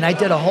 and I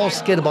did a whole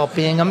skit about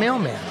being a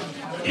mailman.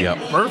 Yep.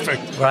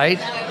 Perfect. Right?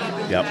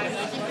 Yep.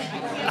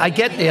 I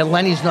get there.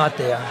 Lenny's not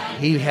there.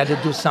 He had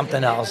to do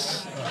something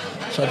else.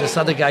 So this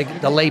other guy,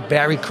 the late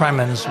Barry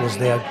Cremens, was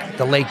there.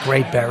 The late,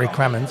 great Barry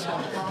Cremens.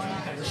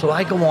 So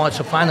I go on.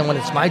 So finally, when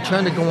it's my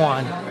turn to go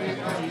on,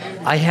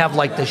 I have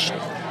like the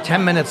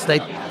 10 minutes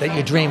that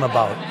you dream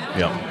about.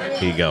 Yep.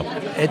 Here you go.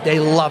 They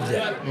loved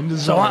it.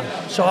 So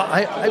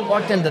I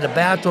walked into the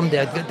bathroom.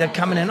 They're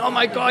coming in. Oh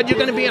my God, you're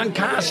going to be on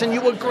Carson.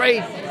 You were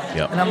great.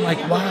 Yep. And I'm like,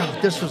 wow,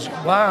 this was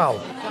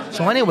wow.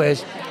 So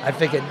anyways, I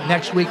figured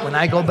next week when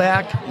I go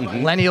back,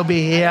 Lenny will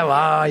be here.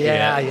 Oh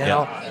yeah, you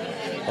know.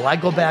 Well, I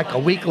go back a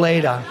week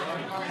later.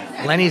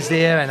 Lenny's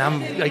there, and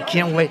I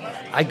can't wait.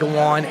 I go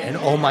on, and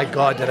oh my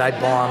God, did I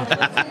bomb?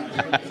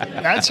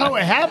 That's how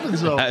it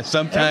happens, though.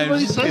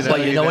 Sometimes,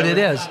 But you know what it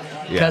is?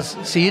 Because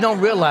see, you don't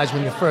realize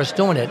when you're first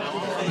doing it.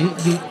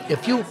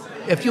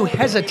 If you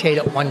hesitate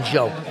at one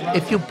joke,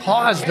 if you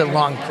pause the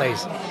wrong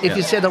place, if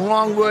you say the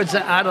wrong words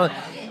out of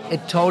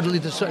it, totally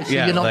destroys. So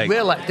you don't like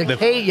realize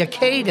your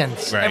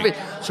cadence. Right.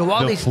 So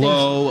all the these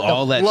flow, things,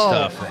 all that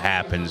stuff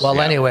happens. Well,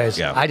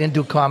 anyways, I didn't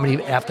do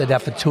comedy after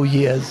that for 2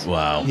 years.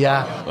 Wow.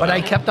 Yeah, but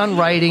I kept on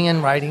writing,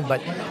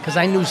 but because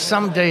I knew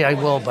someday I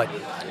will, but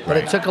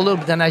it took a little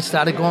bit. Then I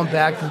started going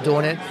back and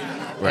doing it,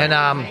 and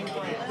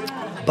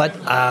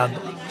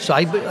so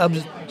I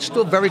was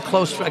still very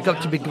close. I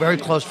got to be very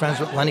close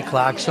friends with Lenny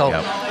Clarke. So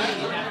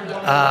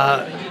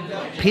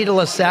Peter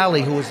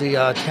LaSalle, who was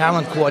the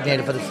talent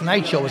coordinator for the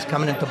Tonight Show, was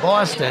coming into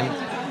Boston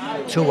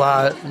to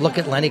look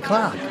at Lenny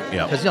Clarke.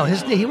 Because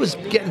he was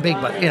getting big,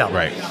 but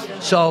Right.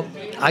 So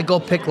I go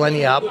pick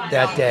Lenny up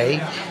that day.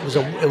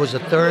 It was a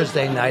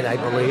Thursday night, I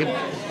believe,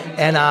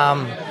 and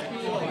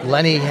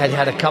Lenny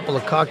had a couple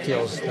of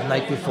cocktails the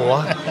night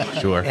before.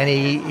 Sure. And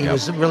he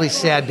was really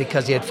sad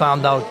because he had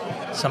found out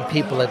some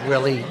people had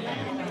really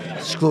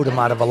screwed him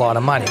out of a lot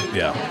of money.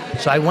 Yeah.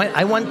 So I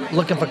went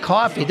looking for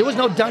coffee. There was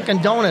no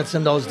Dunkin' Donuts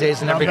in those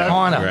days in every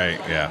corner. Right,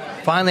 yeah.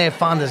 Finally, I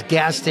found this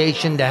gas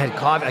station that had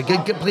coffee.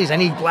 Please, I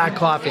need black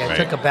coffee. I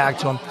took it back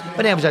to him.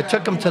 But anyways, I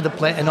took him to the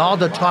place, and all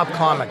the top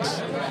comics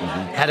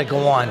had to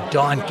go on.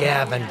 Don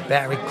Gavin,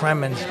 Barry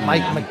Cremens,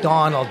 Mike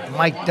McDonald,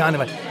 Mike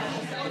Donovan.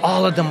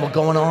 All of them were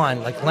going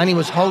on. Like Lenny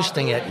was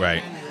hosting it.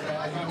 Right.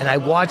 And I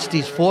watched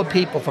these four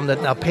people from the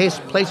place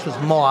was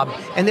mob,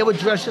 and they were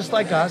dressed just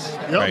like us.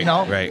 Right,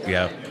 right,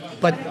 yeah.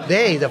 But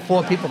the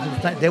four people from the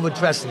time, they were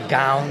dressed in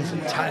gowns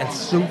and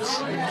suits.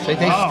 So they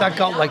stuck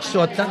out like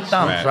sore thumbs,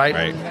 right?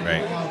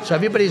 Right. So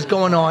everybody's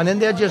going on,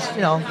 and they're just,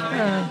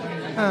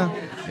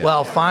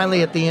 Well,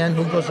 finally at the end,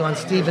 who goes on?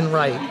 Stephen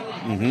Wright.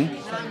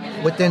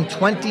 Mm-hmm. Within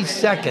 20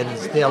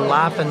 seconds, they're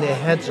laughing their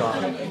heads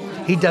off.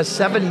 He does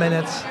 7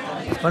 minutes,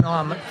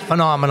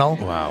 phenomenal.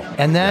 Wow.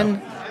 And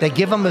then they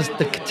give him the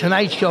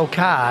Tonight Show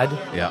card.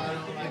 Yeah.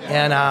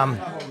 And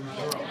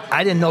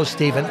I didn't know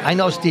Stephen. I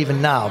know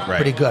Stephen now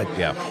pretty good.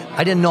 Yeah.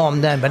 I didn't know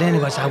him then, but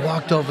anyways, I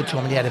walked over to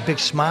him and he had a big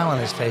smile on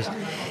his face.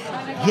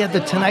 He had the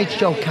Tonight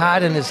Show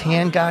card in his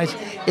hand, guys.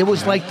 It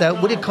was like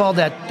what do you call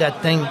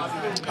that thing?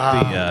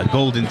 The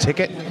golden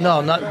ticket?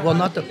 No,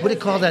 not the. What do you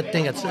call that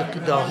thing? It's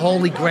the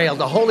Holy Grail.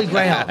 The Holy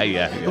Grail.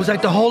 Yeah. It was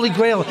like the Holy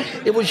Grail.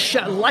 It was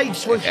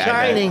lights were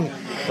shining.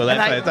 Well, that's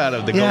what I thought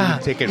of the golden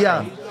ticket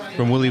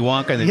from Willy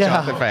Wonka and the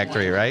Chocolate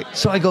Factory, right?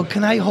 So I go,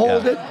 can I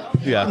hold it?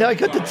 Yeah. Now I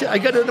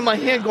got it in my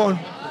hand, going.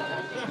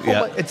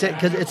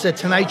 Because it's a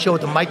Tonight Show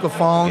with the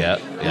microphone. Yeah.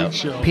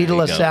 Peter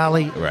LaSalle.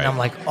 Right. And I'm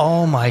like,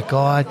 oh my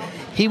God.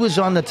 He was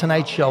on the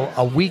Tonight Show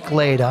a week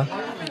later,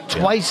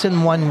 twice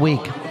in 1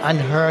 week.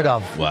 Unheard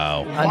of.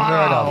 Wow.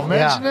 Unheard of.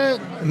 Imagine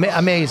it.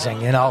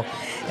 Amazing,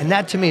 And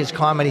that to me is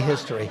comedy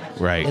history.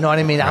 Right. You know what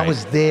I mean? Right. I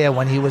was there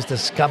when he was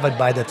discovered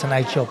by the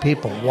Tonight Show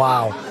people.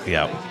 Wow.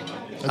 Yeah.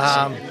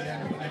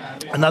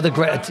 Another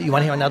great. You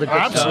want to hear another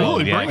great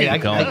Absolutely. story? Bring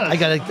it.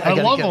 I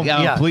love them.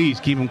 Yeah, please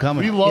keep them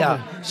coming. We love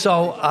them.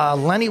 So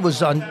Lenny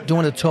was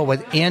doing a tour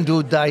with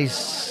Andrew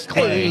Dice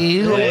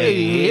Clay.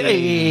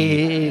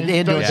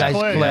 Andrew Dice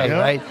Clay,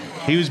 right?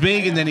 He was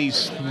big, and then he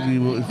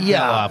fell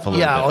off a little bit.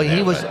 Yeah,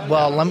 he was.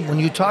 Well, when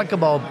you talk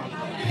about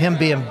him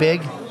being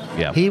big,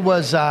 he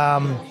was.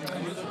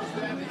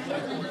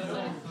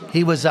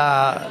 He was.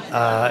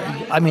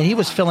 He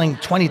was filling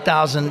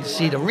 20,000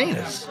 seat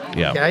arenas.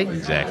 Yeah, okay?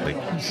 Exactly.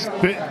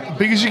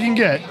 Big as you can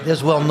get.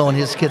 There's well known.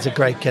 His kid's a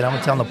great kid. I'm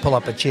gonna tell him to pull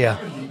up a chair.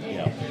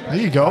 There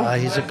you go.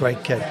 He's a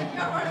great kid.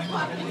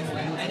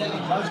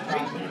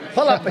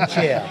 Pull up a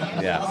chair.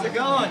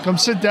 Yeah. Come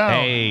sit down.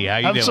 Hey, how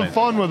you Have doing? some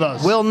fun with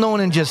us. Will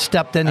Noonan just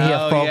stepped in here,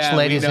 Oh, folks, yeah, we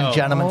ladies and know.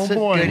 gentlemen. Oh, Sit-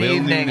 boy. Good Will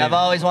evening. Noonan. I've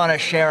always wanted to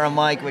share a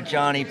mic with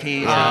Johnny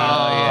Pizzi.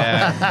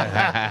 Yeah.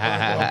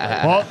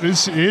 Well,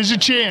 here's your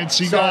chance.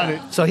 You got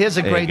it. So here's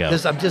a There you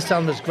great. go. I'm just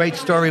telling this great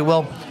story,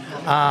 Will.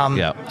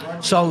 Yeah.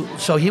 So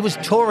he was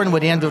touring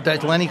with Andrew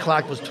Dice. Lenny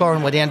Clarke was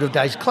touring with Andrew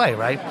Dice Clay,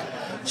 right?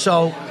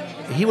 So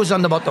he was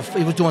on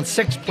he was doing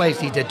 6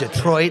 places. He did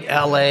Detroit,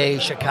 L.A.,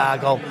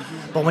 Chicago.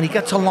 But when he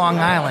got to Long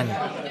Island,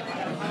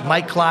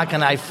 Mike Clarke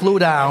and I flew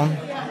down,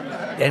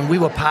 and we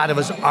were part of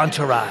his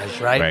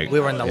entourage, right? Right. We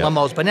were in the Yep.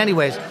 limos. But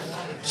anyways,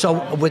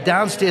 so we're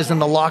downstairs in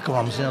the locker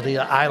rooms, the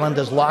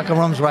Islanders locker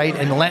rooms, right?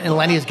 And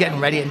Lenny is getting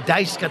ready, and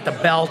Dice got the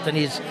belt, and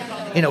he's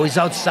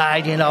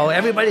outside,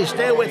 everybody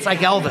stay away. It's like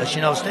Elvis,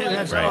 stay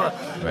away.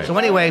 Right. So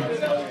anyway,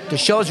 the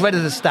show's ready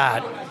to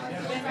start.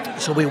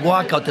 So we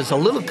walk out, there's a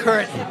little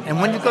curtain, and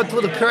when you go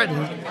through the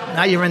curtain,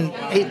 now you're in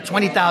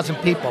 20,000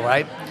 people,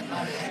 right?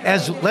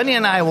 As Lenny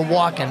and I were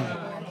walking,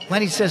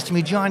 Lenny says to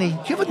me, Johnny,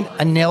 do you have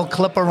a nail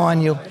clipper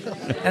on you?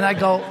 And I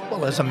go,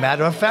 well, as a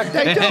matter of fact,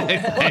 I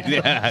do.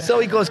 Yeah. So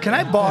he goes, can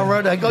I borrow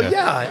it? I go,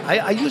 yeah,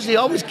 I usually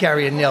always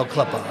carry a nail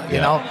clipper, you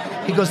know?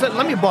 He goes,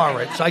 let me borrow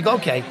it. So I go,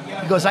 okay.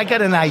 He goes, I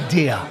got an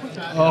idea.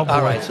 Oh, boy.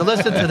 All right, so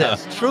listen to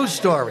this. True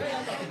story.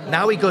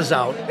 Now he goes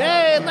out.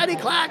 Hey, Lenny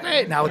Clarke.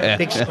 Hey. Now with the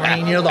big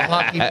screen, the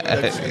hockey, the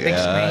big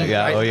screen.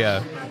 Yeah. Right? Oh,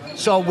 yeah.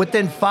 So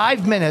within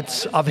 5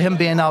 minutes of him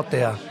being out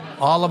there,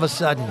 all of a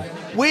sudden,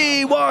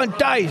 we want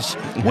Dice.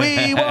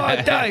 We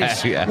want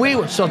Dice. Yeah.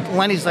 So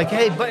Lenny's like,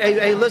 hey,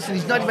 listen,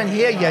 he's not even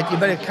here yet. You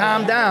better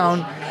calm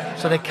down.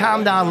 So they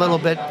calm down a little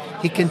bit.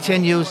 He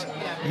continues.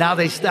 Now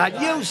they start,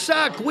 you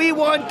suck. We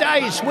want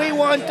Dice. We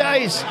want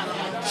Dice.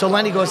 So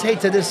Lenny goes, hey,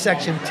 to this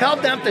section, tell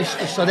them to.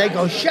 So they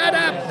go, shut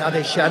up. Now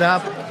they shut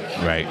up.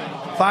 Right.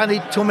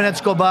 Finally, 2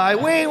 minutes go by.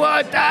 We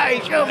want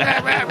Dice.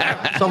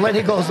 So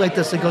Lenny goes like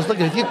this. He goes, look,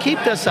 if you keep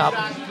this up,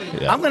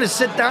 I'm going to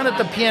sit down at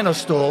the piano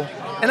stool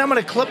and I'm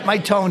going to clip my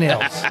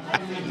toenails.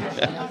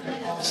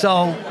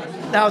 So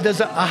now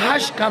there's a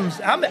hush comes.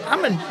 I'm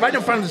right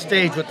in front of the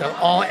stage with the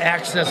all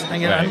access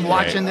thing, and I'm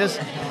watching this.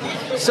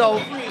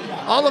 So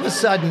all of a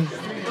sudden,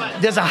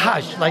 there's a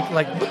hush. Like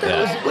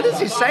what is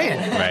he saying?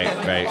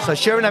 Right. So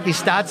sure enough, he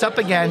starts up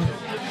again.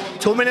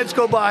 2 minutes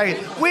go by.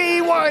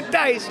 We want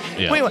Dice.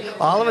 Yeah. We want.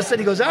 All of a sudden,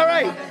 he goes, all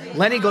right.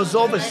 Lenny goes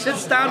over,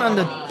 sits down on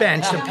the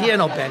bench, the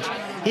piano bench.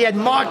 He had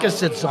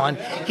moccasins on.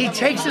 He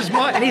takes his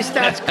and he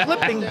starts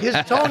clipping his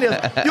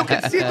toenails. You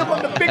can see them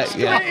on the big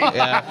screen.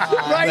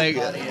 Right?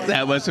 Like,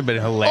 that must have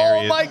been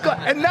hilarious. Oh, my God.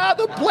 And now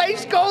the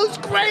place goes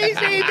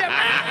crazy.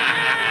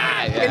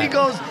 And he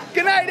goes,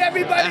 good night,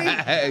 everybody.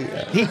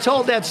 He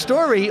told that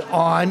story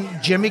on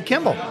Jimmy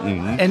Kimmel.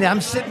 Mm-hmm. And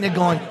I'm sitting there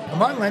going,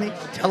 come on, Lenny.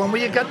 Tell him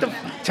where you got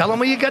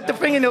the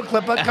fingernail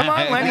clipper. Come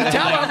on, Lenny.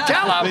 Tell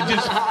him.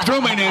 Just throw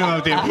my name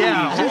out there, please.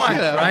 Yeah, Just,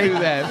 right? do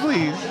that,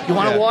 please. You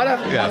want a water?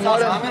 Yeah. You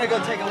want water? I'm going to go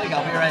take a leak.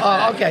 I'll be right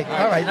back. Oh, okay.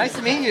 All right. Nice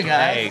to meet you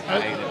guys.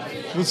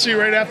 Hey. We'll see you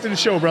right after the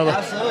show, brother.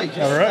 Absolutely. Just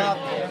All right.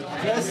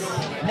 Just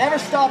never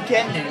stop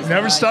getting it.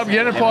 Never stop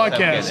getting a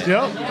podcast.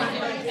 Yep.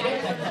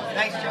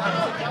 Thanks,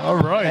 John. All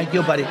right. Thank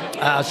you, buddy.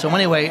 So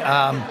anyway,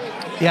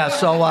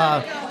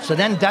 so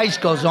then Dice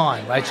goes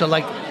on, right? So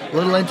like a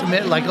little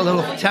intermittent, like a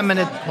little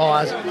 10-minute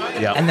pause,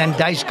 and then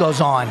Dice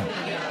goes on.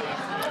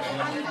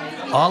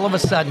 All of a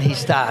sudden, he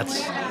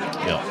starts,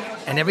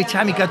 and every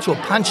time he got to a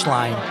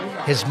punchline,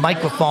 his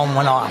microphone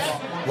went off,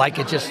 like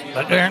it just,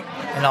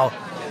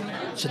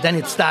 So then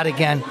it'd start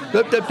again,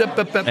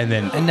 And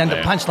then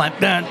the punchline.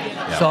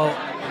 So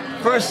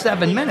first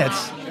 7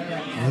 minutes,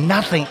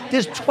 nothing.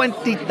 There's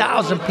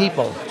 20,000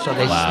 people. So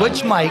they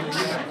switch mics,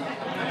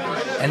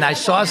 and I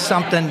saw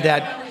something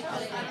that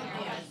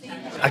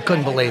I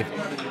couldn't believe.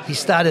 He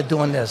started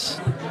doing this.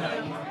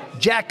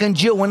 Jack and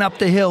Jill went up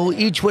the hill,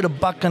 each with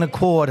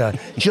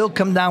 $1.25. Jill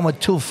come down with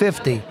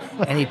 $2.50,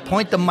 and he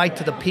point the mic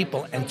to the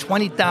people, and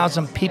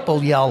 20,000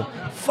 people yell,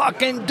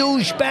 "Fucking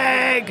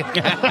douchebag!"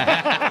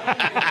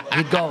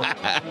 He'd go,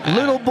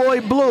 "Little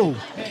boy blue.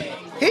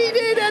 He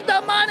needed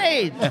the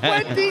money.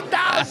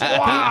 20,000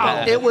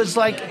 people." It was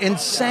like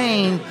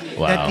insane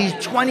that these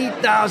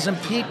 20,000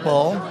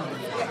 people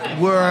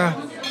were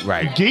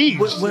Engaged. it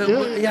was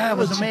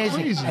That's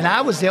amazing. crazy. And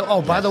I was there.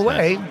 Oh, by the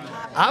way,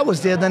 I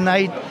was there the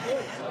night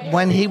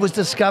when he was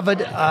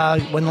discovered,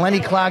 when Lenny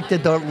Clarke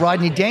did the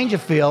Rodney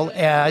Dangerfield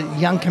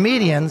Young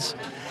Comedians.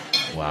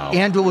 Wow.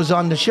 Andrew was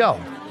on the show.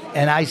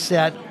 And I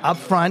sat up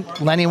front.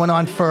 Lenny went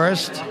on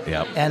first.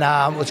 Yep. And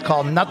it was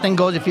called Nothing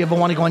Goes, if you ever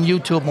want to go on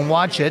YouTube and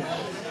watch it,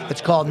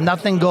 it's called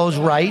Nothing Goes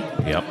Right.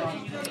 Yep.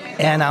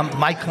 And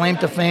my claim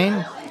to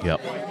fame, Yep.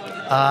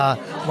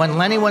 when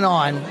Lenny went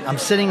on, I'm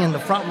sitting in the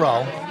front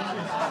row.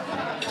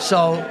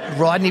 So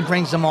Rodney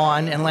brings him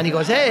on, and Lenny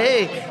goes,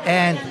 hey.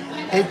 And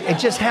it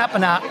just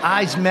happened, our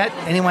eyes met,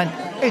 and he went,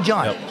 hey,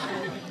 John. Yep.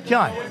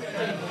 John.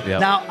 Yep.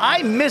 Now,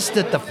 I missed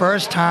it the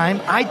first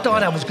time. I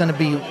thought I was going to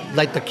be,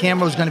 like the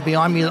camera was going to be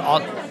on me.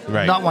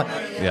 Right. Not one.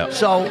 Yep.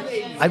 So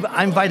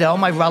I invited all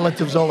my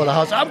relatives over the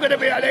house. I'm going to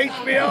be on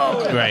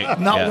HBO. Right.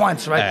 Not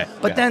once, right?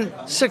 But then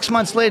 6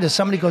 months later,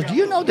 somebody goes, do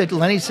you know that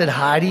Lenny said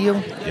hi to you?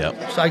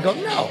 Yep. So I go,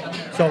 no.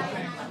 So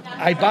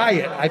I buy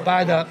it. I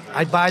buy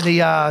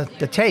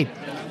the tape.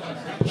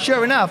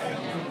 Sure enough,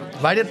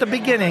 right at the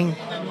beginning,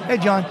 hey,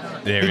 John.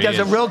 There he does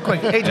is. it real quick.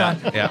 Hey, John.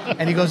 Yeah.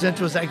 And he goes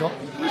into his, I go,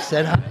 you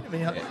said hi to me.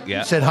 Yeah.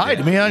 You said hi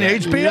to me on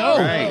HBO.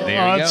 Right,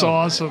 there you That's go.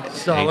 awesome.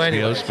 So HBO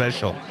anyway,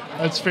 special.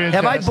 That's fantastic.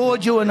 have I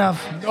bored you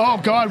enough? Oh,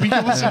 God, we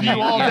can listen to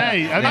you all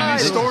day. I mean,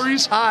 these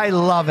stories. I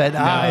love it.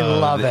 I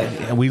love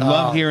it. We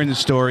love hearing the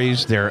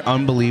stories. They're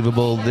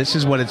unbelievable. This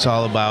is what it's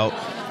all about.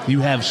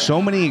 You have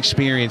so many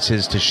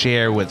experiences to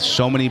share with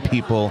so many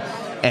people,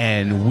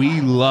 and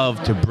we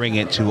love to bring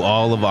it to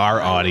all of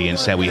our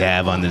audience that we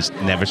have on this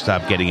Never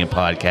Stop Getting It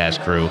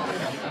podcast crew.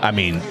 I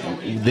mean,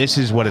 this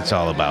is what it's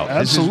all about.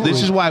 Absolutely.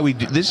 This is why we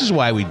do. This is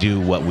why we do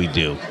what we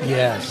do.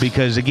 Yes.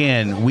 Because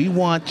again, we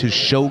want to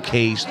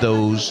showcase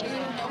those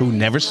who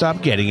never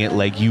stop getting it,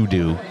 like you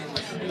do,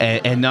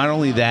 and not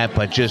only that,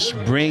 but just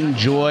bring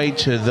joy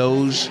to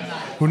those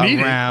Who need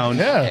it. around.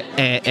 Yeah.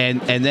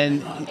 And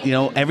then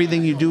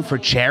everything you do for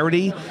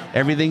charity,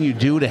 everything you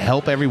do to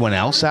help everyone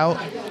else out.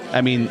 I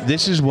mean,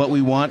 this is what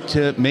we want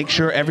to make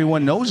sure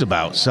everyone knows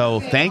about. So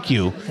thank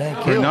you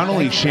for not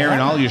only sharing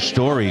all your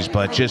stories,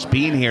 but just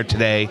being here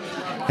today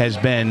has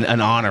been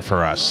an honor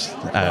for us.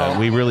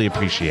 We really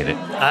appreciate it.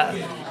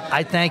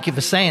 I thank you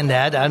for saying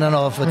that. I don't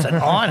know if it's an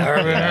honor,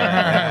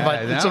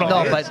 but It's an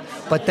honor.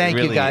 But thank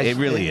you guys. It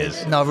really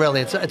is. No,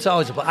 really, it's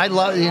always. I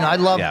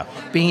love Yeah.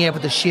 being able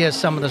to share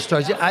some of the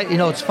stories.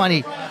 It's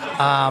funny.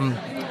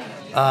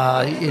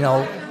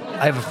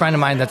 I have a friend of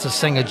mine that's a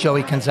singer,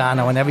 Joey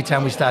Canzano, and every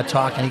time we start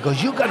talking, he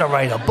goes, "You got to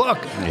write a book.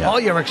 Yeah. All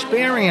your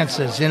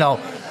experiences,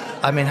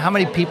 I mean, how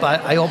many people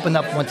I opened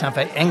up one time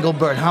for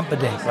Engelbert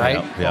Humperdinck,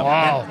 right? Yeah.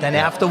 Wow. Then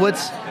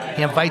afterwards,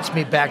 he invites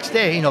me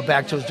backstage,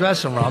 back to his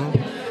dressing room,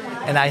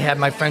 and I had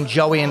my friend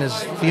Joey and his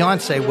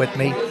fiance with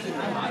me,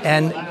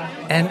 and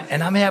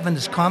I'm having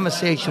this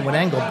conversation with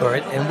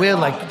Engelbert, and we're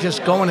like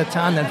just going to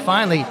town. Then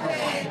finally,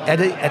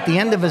 at the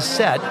end of his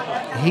set,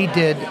 he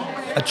did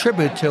a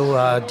tribute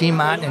to Dean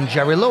Martin and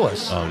Jerry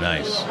Lewis, Oh,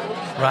 nice.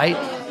 right?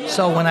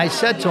 So when I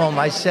said to him,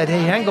 I said,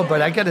 "Hey,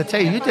 Engelbert, I got to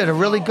tell you, you did a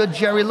really good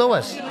Jerry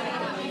Lewis."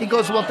 He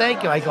goes, "Well,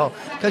 thank you." I go,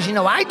 "Because,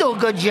 I do a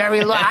good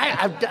Jerry Lewis.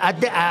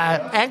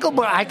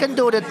 Engelbert, I can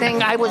do the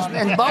thing I was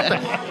in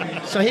Boston."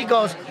 So he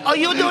goes, "Oh,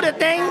 you do the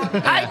thing?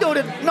 I do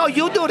the... No,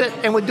 you do it."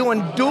 And we're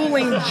doing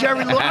dueling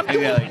Jerry Lewis. I'm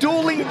doing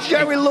dueling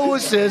Jerry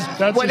Lewis's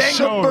That's with a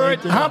show Engelbert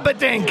right there.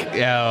 Humperdinck.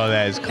 Yeah,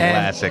 that is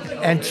classic.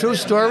 And true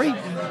story.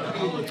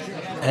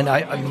 And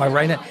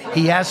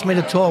he asked me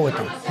to tour with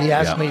him. He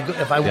asked me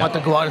if I want to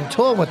go out and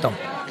tour with him.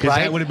 Because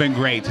Right? that would have been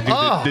great to do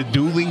the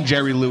dueling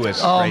Jerry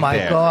Lewis. Oh right my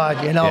there.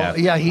 God!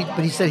 Yeah.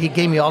 But he said he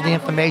gave me all the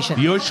information.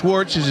 Your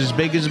Schwartz is as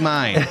big as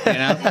mine.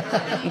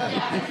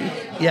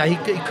 Yeah, he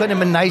couldn't have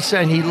been nicer,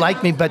 and he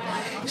liked me. But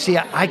see,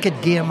 I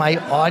could gear my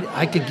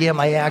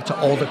act to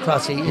older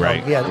crowds. See,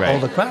 Right, we had right.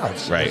 older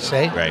crowds. Right,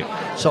 See? right.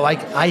 So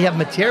I have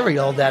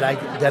material that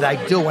I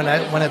do when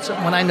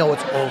I know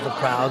it's older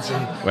crowds,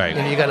 and Right.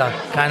 you gotta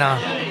kind of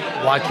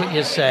watch what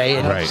you say.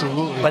 And Right.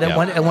 Absolutely. But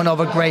Yeah. it went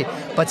over great.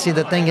 But see,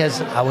 the thing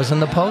is, I was in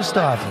the post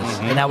office,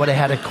 and I would have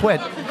had to quit.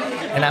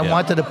 And I Yeah.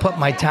 wanted to put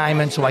my time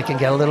in so I can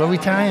get a little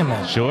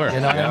retirement. Sure. You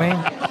know what I Yeah. mean?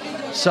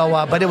 So,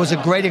 but it was a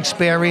great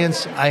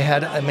experience.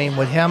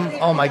 With him,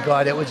 oh my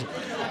God,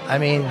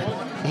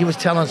 he was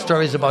telling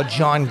stories about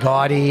John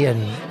Gotti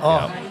and,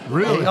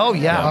 Really? Oh,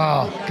 yeah.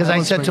 Wow. Because That I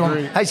must said have to been him,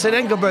 great. I said,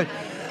 Engelbert,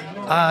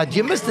 do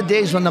you miss the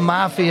days when the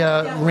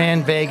Mafia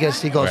ran Vegas?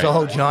 He goes, Right.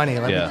 "Oh, Johnny,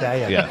 let me tell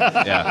you.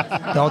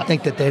 Yeah. Don't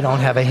think that they don't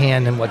have a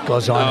hand in what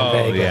goes on in Oh,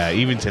 Vegas." yeah.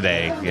 Even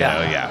today.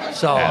 Yeah.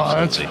 So,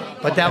 Absolutely.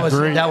 but that was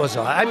Great. all.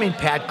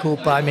 Pat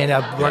Cooper.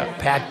 I've worked with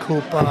Pat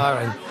Cooper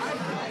and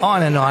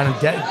on and on.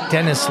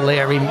 Dennis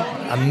Leary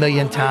a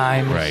million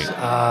times. Right.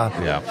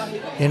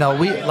 Yeah.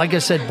 We, like I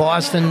said,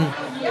 Boston.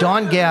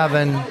 Don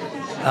Gavin.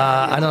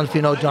 I don't know if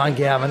you know Don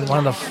Gavin, one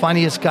of the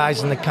funniest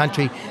guys in the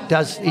country.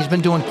 He's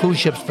been doing cruise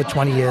ships for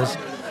 20 years,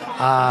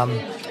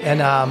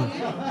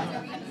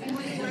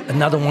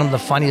 another one of the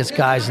funniest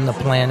guys in the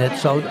planet.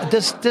 So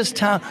this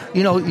town,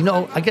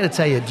 I got to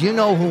tell you, do you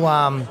know who?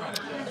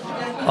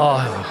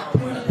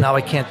 Now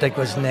I can't think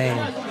of his name.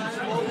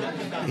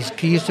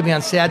 He used to be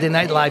on Saturday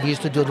Night Live. He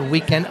used to do the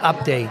Weekend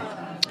Update.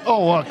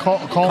 Oh,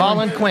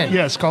 Colin Quinn.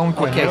 Yes, Colin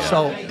Quinn. Okay, yeah.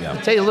 so I'll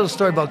tell you a little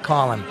story about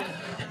Colin.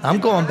 I'm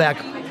going back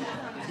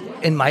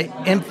in my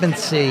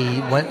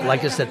infancy,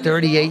 like I said,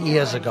 38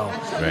 years ago.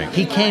 Right.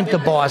 He came to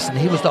Boston.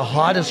 He was the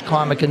hottest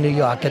comic in New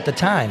York at the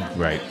time.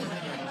 Right.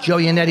 Joe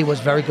Yannetti was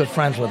very good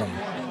friends with him.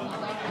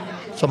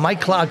 So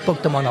Mike Clarke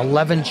booked him on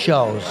 11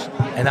 shows,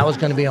 and I was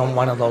going to be on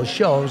one of those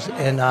shows,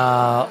 and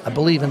I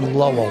believe in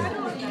Lowell.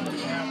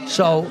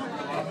 So,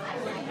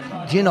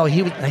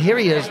 here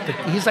he is.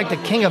 He's like the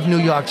king of New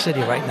York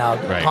City right now,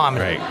 Right.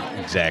 comedy. Right.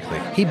 Exactly.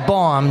 He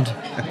bombed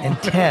in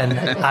 10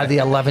 out of the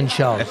 11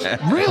 shows.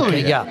 Really?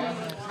 Okay, yeah.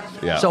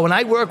 Yeah. So when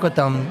I worked with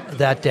him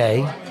that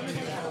day,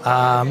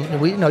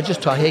 We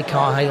just talk. Hey,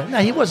 Colin. How you? No,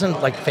 he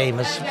wasn't like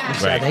famous.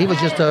 Right. He was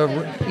just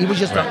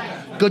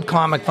a good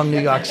comic from New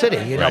York City.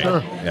 Right.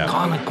 But Yeah.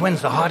 Colin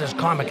Quinn's the hottest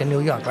comic in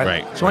New York, right?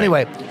 Right. So Right.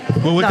 anyway,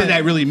 Well, what no, did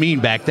that really mean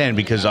back then?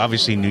 Because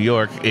obviously New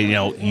York,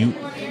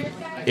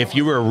 if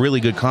you were a really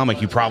good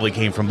comic, you probably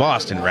came from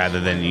Boston rather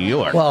than New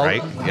York, Well,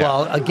 right? Yeah.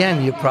 well,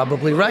 again, you're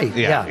probably right.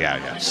 Yeah.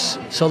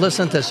 So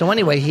listen to this. So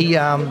anyway, he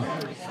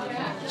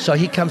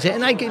comes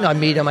in, and I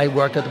meet him. I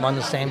work with him on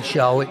the same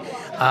show.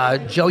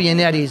 Joe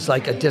Yanetti's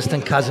like a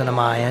distant cousin of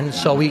mine,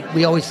 so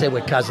we always say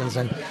we're cousins.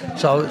 And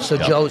so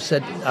Yep. Joe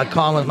said,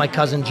 Colin's my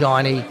cousin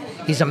Johnny.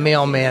 He's a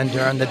mailman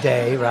during the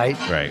day, right?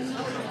 Right.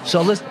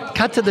 So let's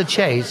cut to the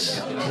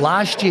chase.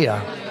 Last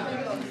year,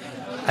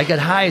 I got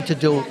hired to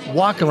do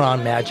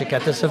walk-around magic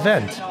at this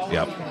event.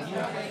 Yep.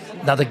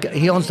 Now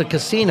he owns the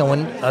casino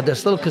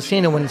this little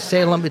casino in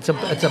Salem. It's a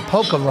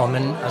poker room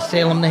in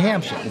Salem, New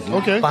Hampshire.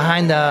 Okay.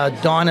 Behind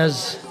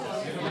Donna's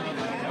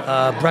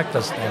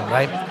breakfast thing,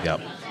 right?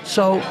 Yep.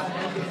 So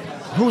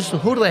who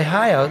do they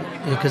hire?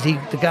 Because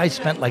the guy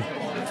spent like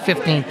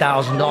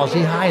 $15,000.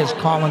 He hires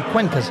Colin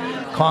Quinn because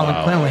Colin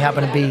Quinn would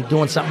happen to be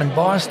doing something in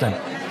Boston.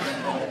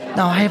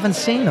 Now I haven't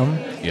seen him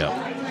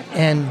Yep.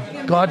 in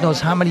God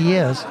knows how many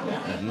years.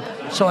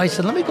 So I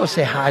said, let me go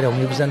say hi to him.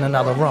 He was in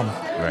another room.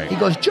 Right. He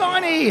goes,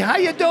 Johnny, how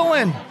you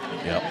doing?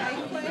 Yep.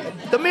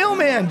 The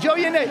mailman, Joe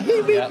Yanett. He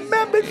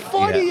remembered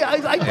 40. Yeah.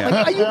 Like,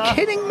 are you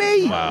kidding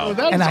me? Wow.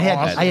 That's And I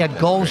awesome. had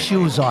gold great.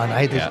 shoes on.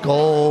 I had these Yeah.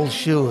 gold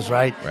shoes,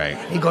 right? Right.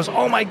 He goes,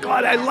 oh my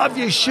God, I love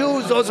your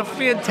shoes. Those are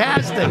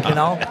fantastic,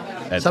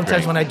 That's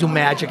Sometimes great. when I do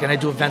magic and I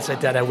do events like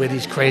that, I wear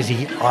these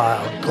crazy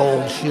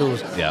gold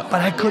shoes. Yeah.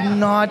 But I could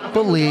not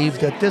believe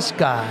that this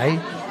guy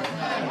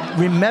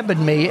remembered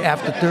me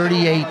after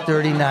 38,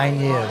 39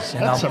 years.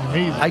 That's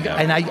amazing.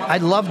 I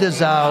loved his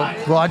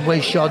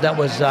Broadway show that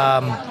was,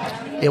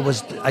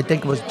 I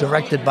think it was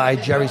directed by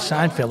Jerry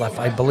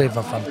Seinfeld, if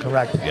I'm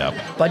correct. Yep.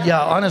 But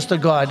yeah, honest to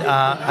God,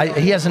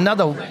 he has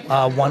another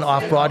one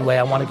off Broadway.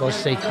 I want to go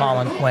see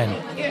Colin Quinn.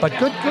 But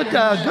good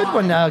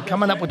one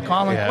coming up with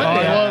Colin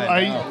Yeah.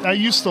 Quinn. I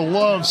used to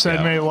love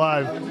Saturday Night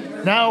Live.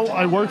 Now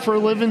I work for a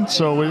living,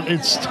 so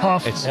it's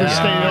tough to stay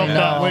up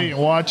that late and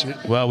watch it.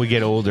 Well, we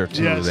get older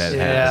too. Yes.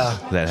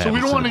 That So we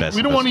don't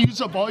want to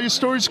use up all your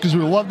stories because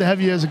we would love to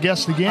have you as a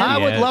guest again. I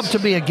would Yes. love to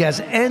be a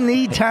guest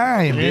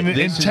anytime. in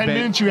This has 10 been-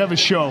 minutes you have a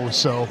show.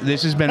 So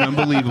This has been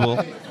unbelievable.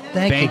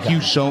 Thank you, you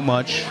guys. so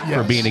much for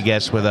Yes. being a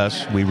guest with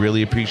us. We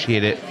really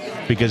appreciate it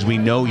because we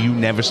know you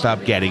never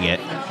stop getting it.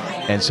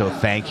 And so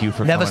thank you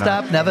for Never coming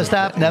stop, on. never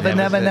stop, never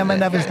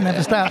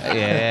stop.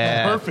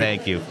 Yeah, Perfect.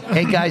 thank you.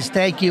 Hey guys,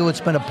 thank you. It's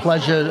been a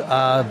pleasure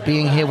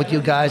being here with you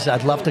guys.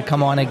 I'd love to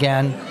come on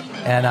again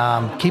and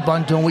keep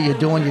on doing what you're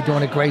doing. You're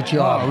doing a great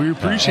job. we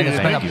appreciate and it.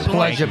 It's been Thank you. a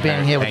pleasure Thank you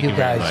being here with Thank you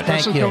very guys. much. Thank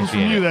That's what you. comes from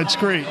you. That's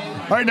great.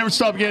 All right, Never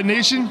Stop Getting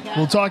Nation.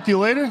 We'll talk to you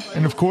later.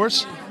 And of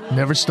course,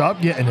 never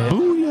stop getting it.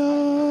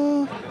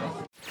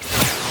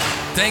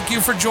 Thank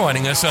you for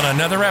joining us on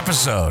another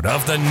episode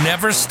of the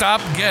Never Stop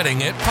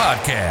Getting It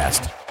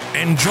podcast.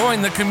 And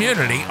join the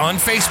community on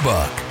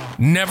Facebook,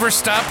 Never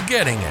Stop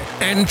Getting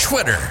It, and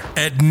Twitter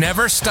at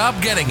Never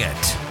Stop Getting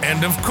It.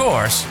 And of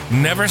course,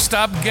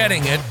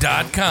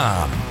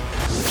 NeverStopGettingIt.com.